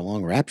 This guy's got a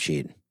long rap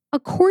sheet.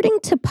 According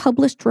to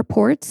published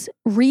reports,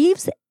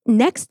 Reeves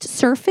next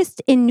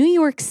surfaced in New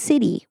York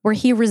City, where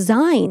he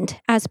resigned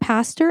as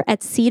pastor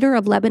at Cedar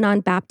of Lebanon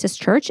Baptist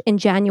Church in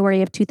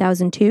January of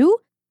 2002.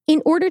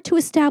 In order to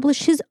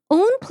establish his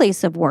own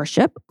place of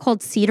worship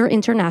called Cedar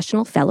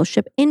International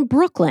Fellowship in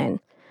Brooklyn.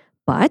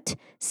 But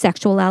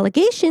sexual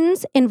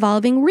allegations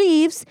involving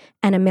Reeves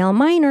and a male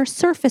minor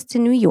surfaced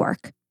in New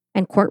York,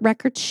 and court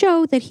records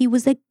show that he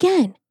was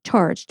again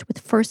charged with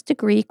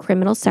first-degree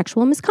criminal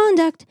sexual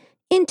misconduct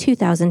in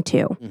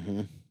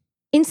 2002.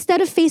 Instead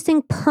of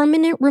facing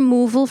permanent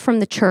removal from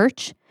the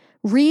church,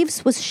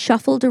 Reeves was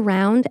shuffled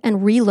around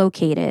and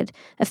relocated,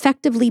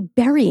 effectively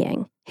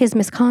burying his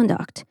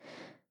misconduct.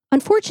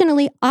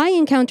 Unfortunately, I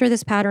encounter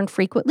this pattern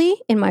frequently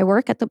in my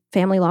work at the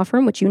family law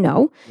firm, which you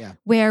know,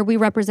 where we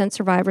represent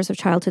survivors of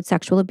childhood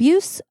sexual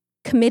abuse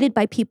committed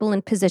by people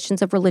in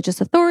positions of religious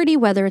authority,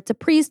 whether it's a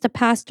priest, a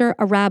pastor,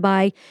 a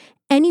rabbi,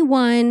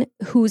 anyone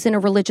who's in a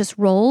religious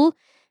role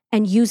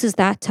and uses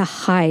that to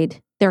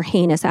hide their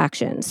heinous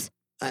actions.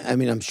 I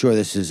mean, I'm sure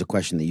this is a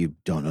question that you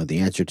don't know the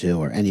answer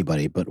to or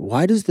anybody, but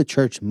why does the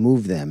church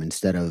move them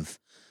instead of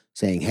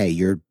saying, hey,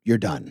 you're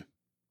done?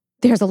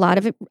 There's a lot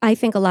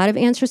of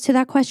answers to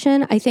that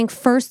question. I think,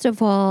 first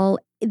of all,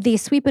 they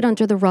sweep it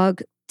under the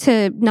rug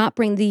to not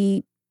bring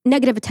the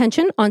negative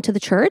attention onto the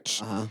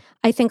church.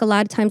 I think a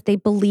lot of times they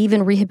believe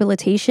in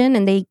rehabilitation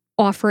and they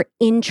offer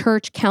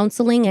in-church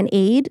counseling and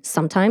aid,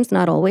 sometimes,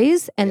 not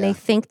always, and they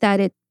think that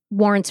it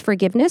warrants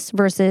forgiveness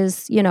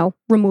versus,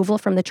 removal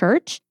from the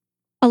church.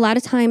 A lot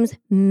of times,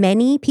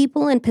 many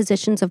people in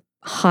positions of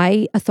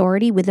high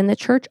authority within the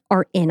church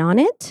are in on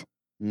it.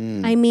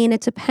 I mean,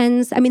 it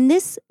depends. I mean,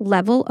 this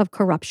level of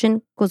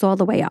corruption goes all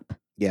the way up.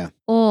 Yeah.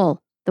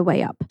 All the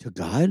way up. To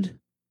God?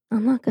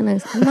 I'm not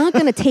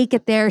gonna take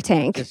it there,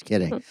 Tank. Just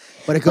kidding.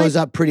 But it goes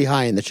up pretty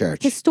high in the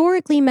church.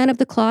 Historically, men of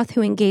the cloth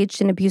who engaged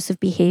in abusive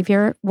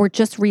behavior were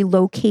just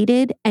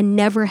relocated and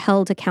never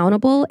held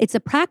accountable. It's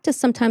a practice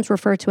sometimes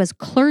referred to as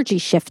clergy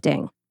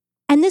shifting.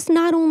 And this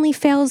not only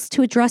fails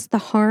to address the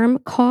harm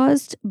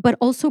caused, but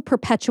also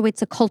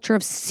perpetuates a culture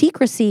of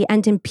secrecy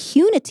and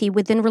impunity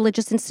within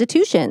religious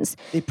institutions.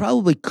 They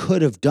probably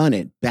could have done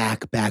it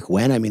back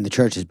when. I mean, the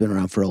church has been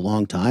around for a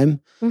long time.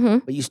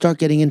 But you start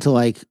getting into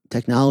like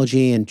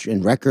technology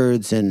and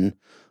records and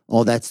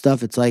all that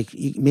stuff. It's like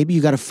maybe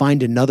you got to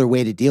find another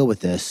way to deal with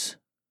this.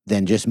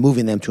 than just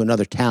moving them to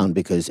another town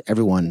because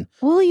everyone.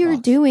 All you're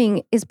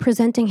doing is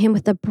presenting him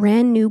with a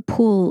brand new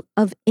pool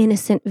of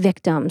innocent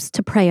victims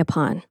to prey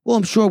upon. Well,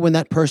 I'm sure when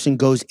that person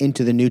goes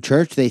into the new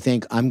church, they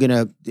think, I'm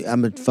gonna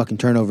fucking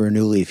turn over a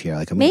new leaf here.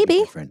 Like, I'm gonna be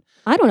Maybe. different.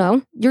 I don't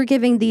know. You're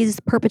giving these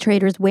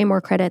perpetrators way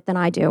more credit than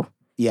I do.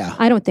 Yeah.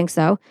 I don't think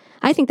so.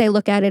 I think they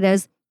look at it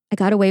as, I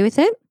got away with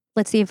it.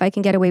 Let's see if I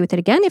can get away with it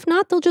again. If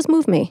not, they'll just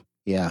move me.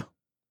 Yeah.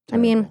 I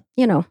mean,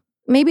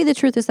 maybe the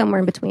truth is somewhere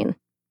in between.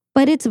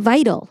 But it's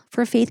vital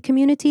for faith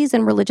communities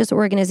and religious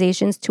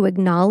organizations to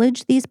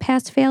acknowledge these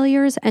past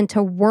failures and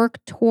to work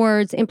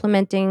towards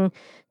implementing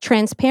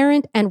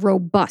transparent and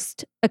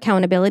robust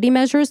accountability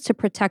measures to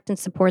protect and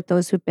support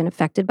those who've been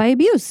affected by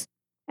abuse.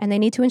 And they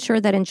need to ensure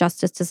that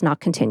injustice does not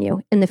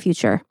continue in the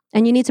future.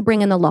 And you need to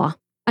bring in the law.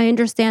 I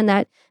understand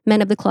that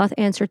men of the cloth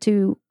answer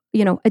to,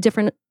 a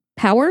different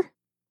power,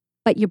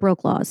 but you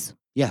broke laws.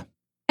 Yeah.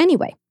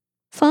 Anyway,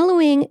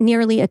 following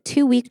nearly a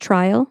 2-week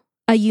trial,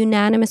 a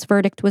unanimous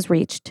verdict was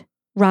reached.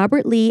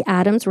 Robert Lee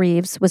Adams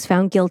Reeves was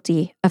found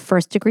guilty of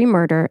first-degree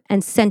murder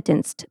and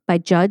sentenced by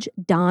Judge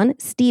Don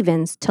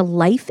Stevens to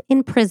life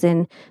in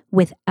prison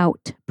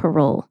without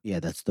parole.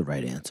 Yeah, that's the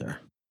right answer.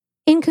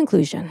 In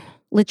conclusion,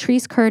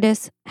 Latrice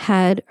Curtis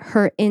had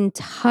her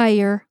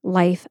entire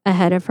life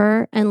ahead of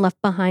her and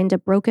left behind a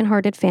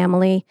broken-hearted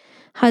family,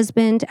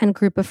 husband, and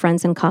group of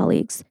friends and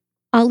colleagues.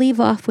 I'll leave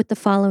off with the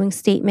following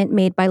statement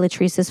made by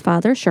Latrice's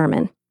father,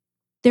 Sherman.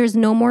 There's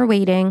no more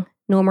waiting,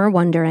 no more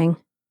wondering.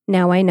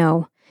 Now I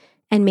know.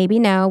 And maybe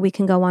now we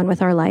can go on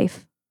with our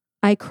life.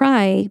 I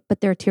cry, but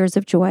they're tears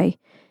of joy.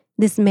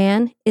 This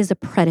man is a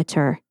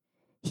predator.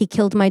 He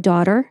killed my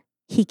daughter,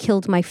 he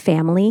killed my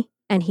family,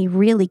 and he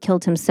really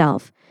killed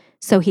himself.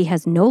 So he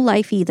has no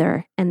life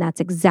either, and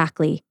that's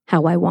exactly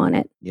how I want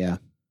it. Yeah.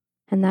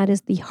 And that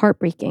is the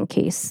heartbreaking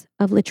case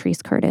of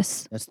Latrice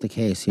Curtis. That's the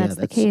case. Yeah, That's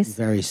the case.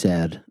 Very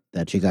sad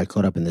that you got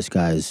caught up in this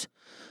guy's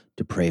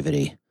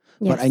depravity.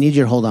 Yes. But I need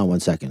you to hold on one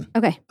second.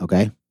 Okay.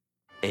 Okay?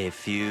 A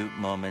few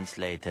moments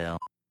later.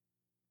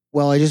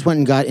 Well, I just went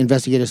and got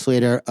Investigator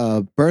Slater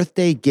a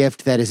birthday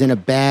gift that is in a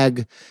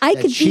bag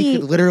she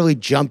could literally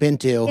jump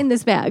into in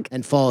this bag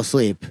and fall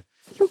asleep.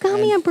 You got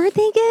me a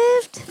birthday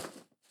gift?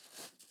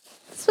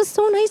 This was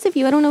so nice of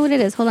you. I don't know what it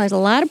is. Hold on. There's a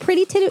lot of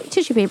pretty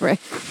tissue paper.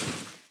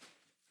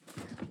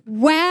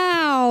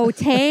 Wow,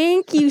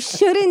 Tank, you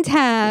shouldn't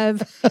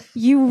have.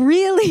 You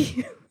really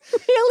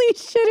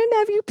shouldn't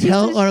have. You piece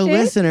Tell of our shit.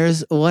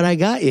 listeners what I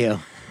got you.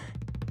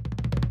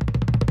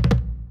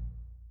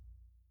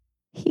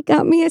 He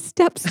got me a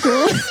step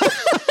stool.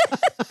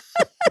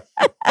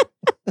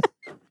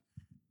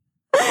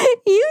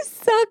 You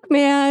suck,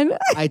 man.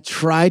 I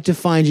tried to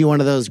find you one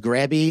of those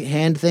grabby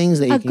hand things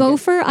that you A can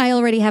gopher? I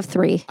already have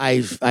 3.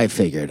 I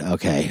figured.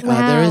 Okay.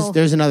 Wow.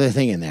 There's another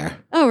thing in there.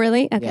 Oh,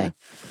 really? Okay. Yeah.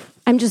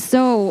 I'm just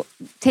so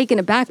taken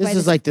aback by This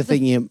is like the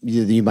thing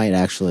you might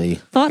actually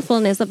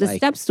thoughtfulness of the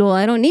step stool.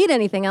 I don't need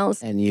anything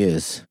else. and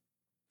use.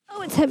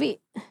 Oh, it's heavy.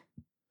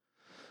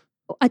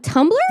 A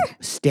tumbler?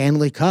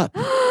 Stanley Cup.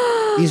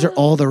 These are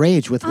all the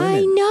rage with women.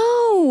 I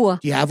know.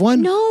 Do you have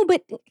one? No,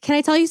 but can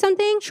I tell you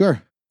something?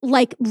 Sure.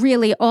 Like,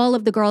 really, all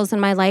of the girls in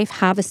my life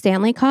have a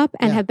Stanley Cup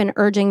and Yeah. have been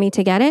urging me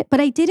to get it.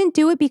 But I didn't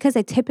do it because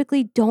I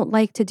typically don't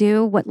like to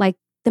do what, like,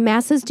 the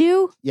masses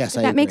do. Yes,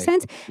 If that makes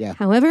sense. Yeah.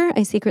 However,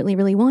 I secretly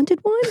really wanted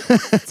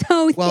one.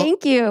 So Well,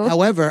 thank you.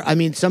 However, I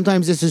mean,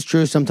 sometimes this is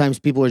true. Sometimes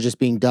people are just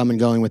being dumb and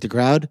going with the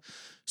crowd.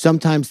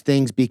 Sometimes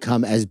things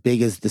become as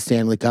big as the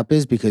Stanley Cup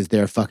is because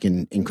they're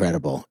fucking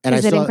incredible. And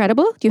Is it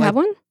incredible? Do you have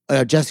one?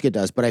 Jessica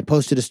does, but I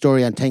posted a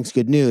story on Tank's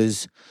Good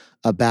News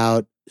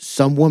about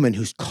some woman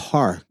whose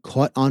car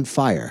caught on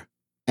fire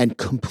and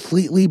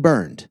completely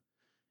burned.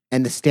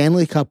 And the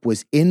Stanley Cup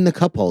was in the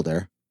cup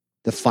holder.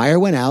 The fire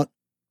went out.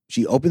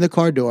 She opened the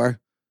car door,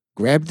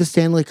 grabbed the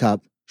Stanley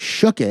Cup,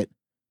 shook it,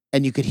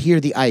 and you could hear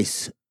the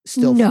ice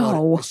still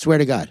floating. I swear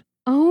to God.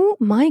 Oh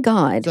my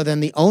God. So then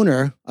the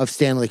owner of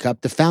Stanley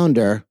Cup, the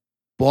founder,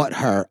 bought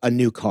her a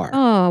new car.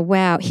 Oh,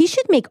 wow. He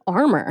should make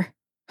armor.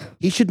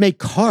 He should make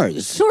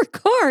cars. Or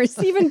cars,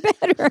 even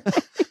better.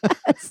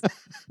 Yes.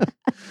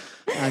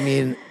 I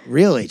mean,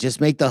 really,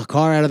 just make the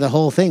car out of the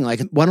whole thing.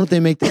 Like, why don't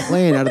they make the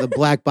plane out of the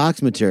black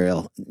box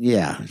material?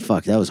 Yeah,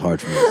 fuck, that was hard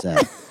for me to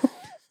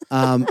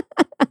say.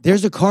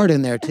 There's a card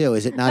in there too.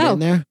 Is it not in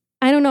there?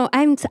 I don't know.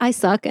 I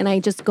suck, and I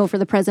just go for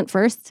the present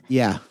first.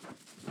 Yeah.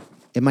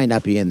 It might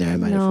not be in there. I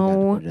might have forgotten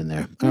to put it in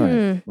there. All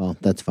right. Well,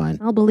 that's fine.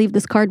 I'll believe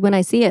this card when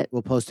I see it.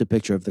 We'll post a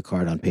picture of the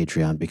card on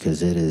Patreon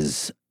because it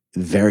is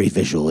very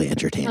visually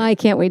entertaining. I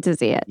can't wait to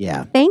see it.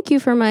 Yeah. Thank you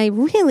for my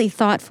really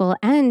thoughtful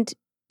and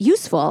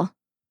useful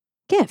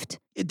gift.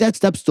 That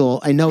step stool,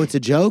 I know it's a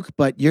joke,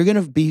 but you're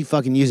going to be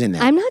fucking using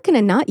that. I'm not going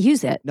to not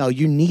use it. No,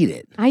 you need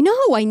it. I know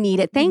I need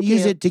it. Thank you.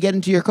 Use it to get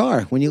into your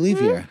car when you leave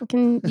here. I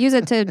can use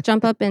it to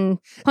jump up and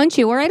punch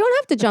you, or I don't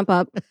have to jump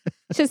up.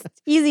 Just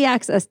easy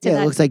access to Yeah,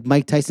 that. it looks like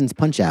Mike Tyson's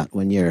punch out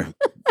when you're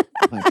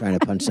trying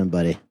to punch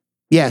somebody.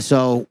 Yeah,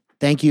 so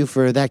thank you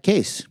for that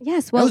case.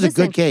 Yes, well, that was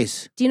listen, a good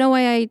case. Do you know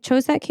why I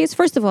chose that case?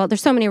 First of all,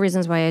 there's so many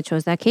reasons why I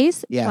chose that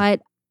case. Yeah.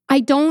 But I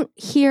don't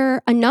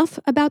hear enough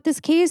about this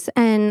case,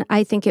 and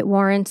I think it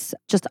warrants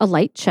just a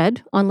light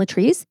shed on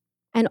Latrice.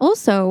 And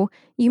also,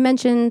 you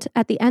mentioned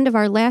at the end of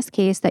our last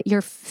case that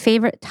your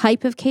favorite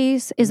type of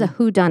case is a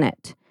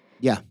whodunit.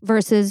 Yeah.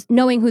 Versus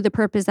knowing who the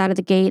perp is out of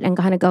the gate and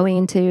kind of going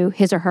into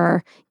his or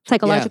her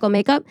psychological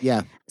makeup.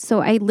 Yeah. So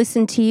I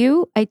listen to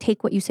you. I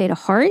take what you say to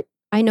heart.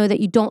 I know that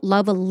you don't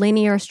love a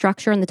linear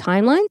structure in the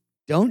timeline.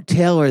 Don't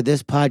tailor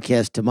this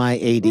podcast to my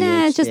ADHD.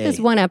 Nah, just this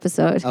one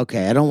episode.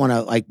 Okay, I don't want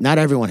to, not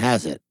everyone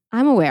has it.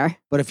 I'm aware.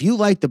 But if you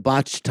like the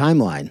botched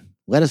timeline,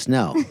 let us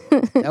know.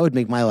 That would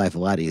make my life a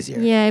lot easier.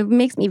 Yeah, it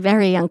makes me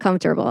very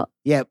uncomfortable.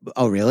 Yeah.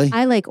 Oh, really?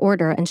 I like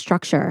order and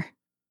structure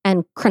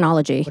and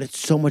chronology. But it's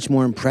so much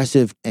more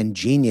impressive and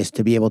genius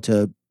to be able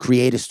to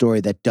create a story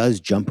that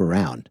does jump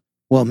around.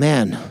 Well,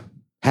 man,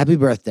 happy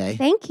birthday.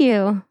 Thank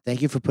you.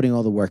 Thank you for putting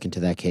all the work into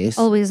that case.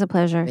 Always a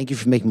pleasure. Thank you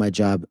for making my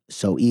job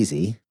so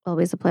easy.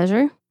 Always a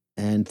pleasure.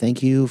 And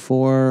thank you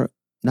for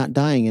not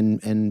dying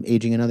and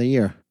aging another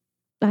year.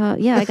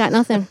 Yeah, I got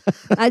nothing.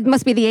 It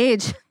must be the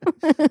age.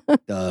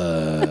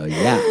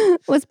 Yeah.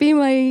 Must be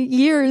my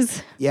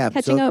years. Yeah.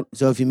 Catching up.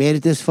 So if you made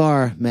it this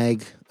far,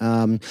 Meg,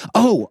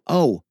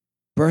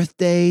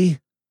 birthday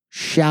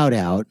shout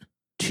out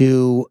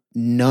to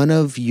none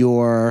of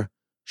your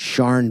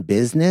Sharn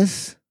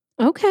business.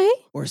 Okay.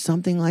 Or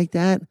something like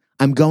that.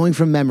 I'm going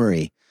from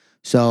memory.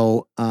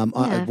 So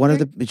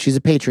she's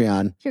a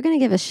Patreon. If you're going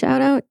to give a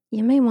shout out,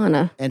 you may want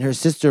to. And her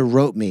sister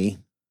wrote me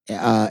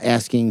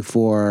asking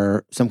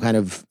for some kind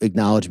of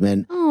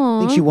acknowledgement. Aww. I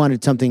think she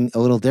wanted something a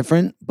little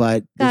different,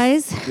 but...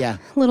 Guys,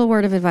 little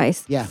word of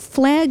advice. Yeah.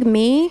 Flag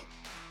me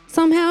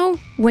somehow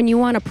when you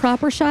want a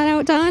proper shout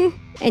out done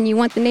and you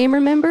want the name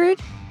remembered,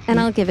 and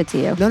I'll give it to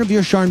you. None of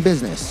your Sharn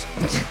business.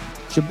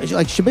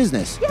 Like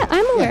business. Yeah,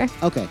 I'm aware.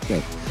 Yeah. Okay,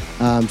 great.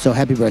 So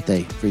happy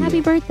birthday for you.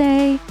 Happy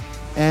birthday.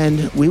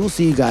 And we will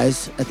see you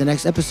guys at the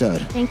next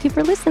episode. Thank you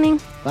for listening.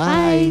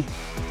 Bye.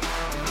 Bye.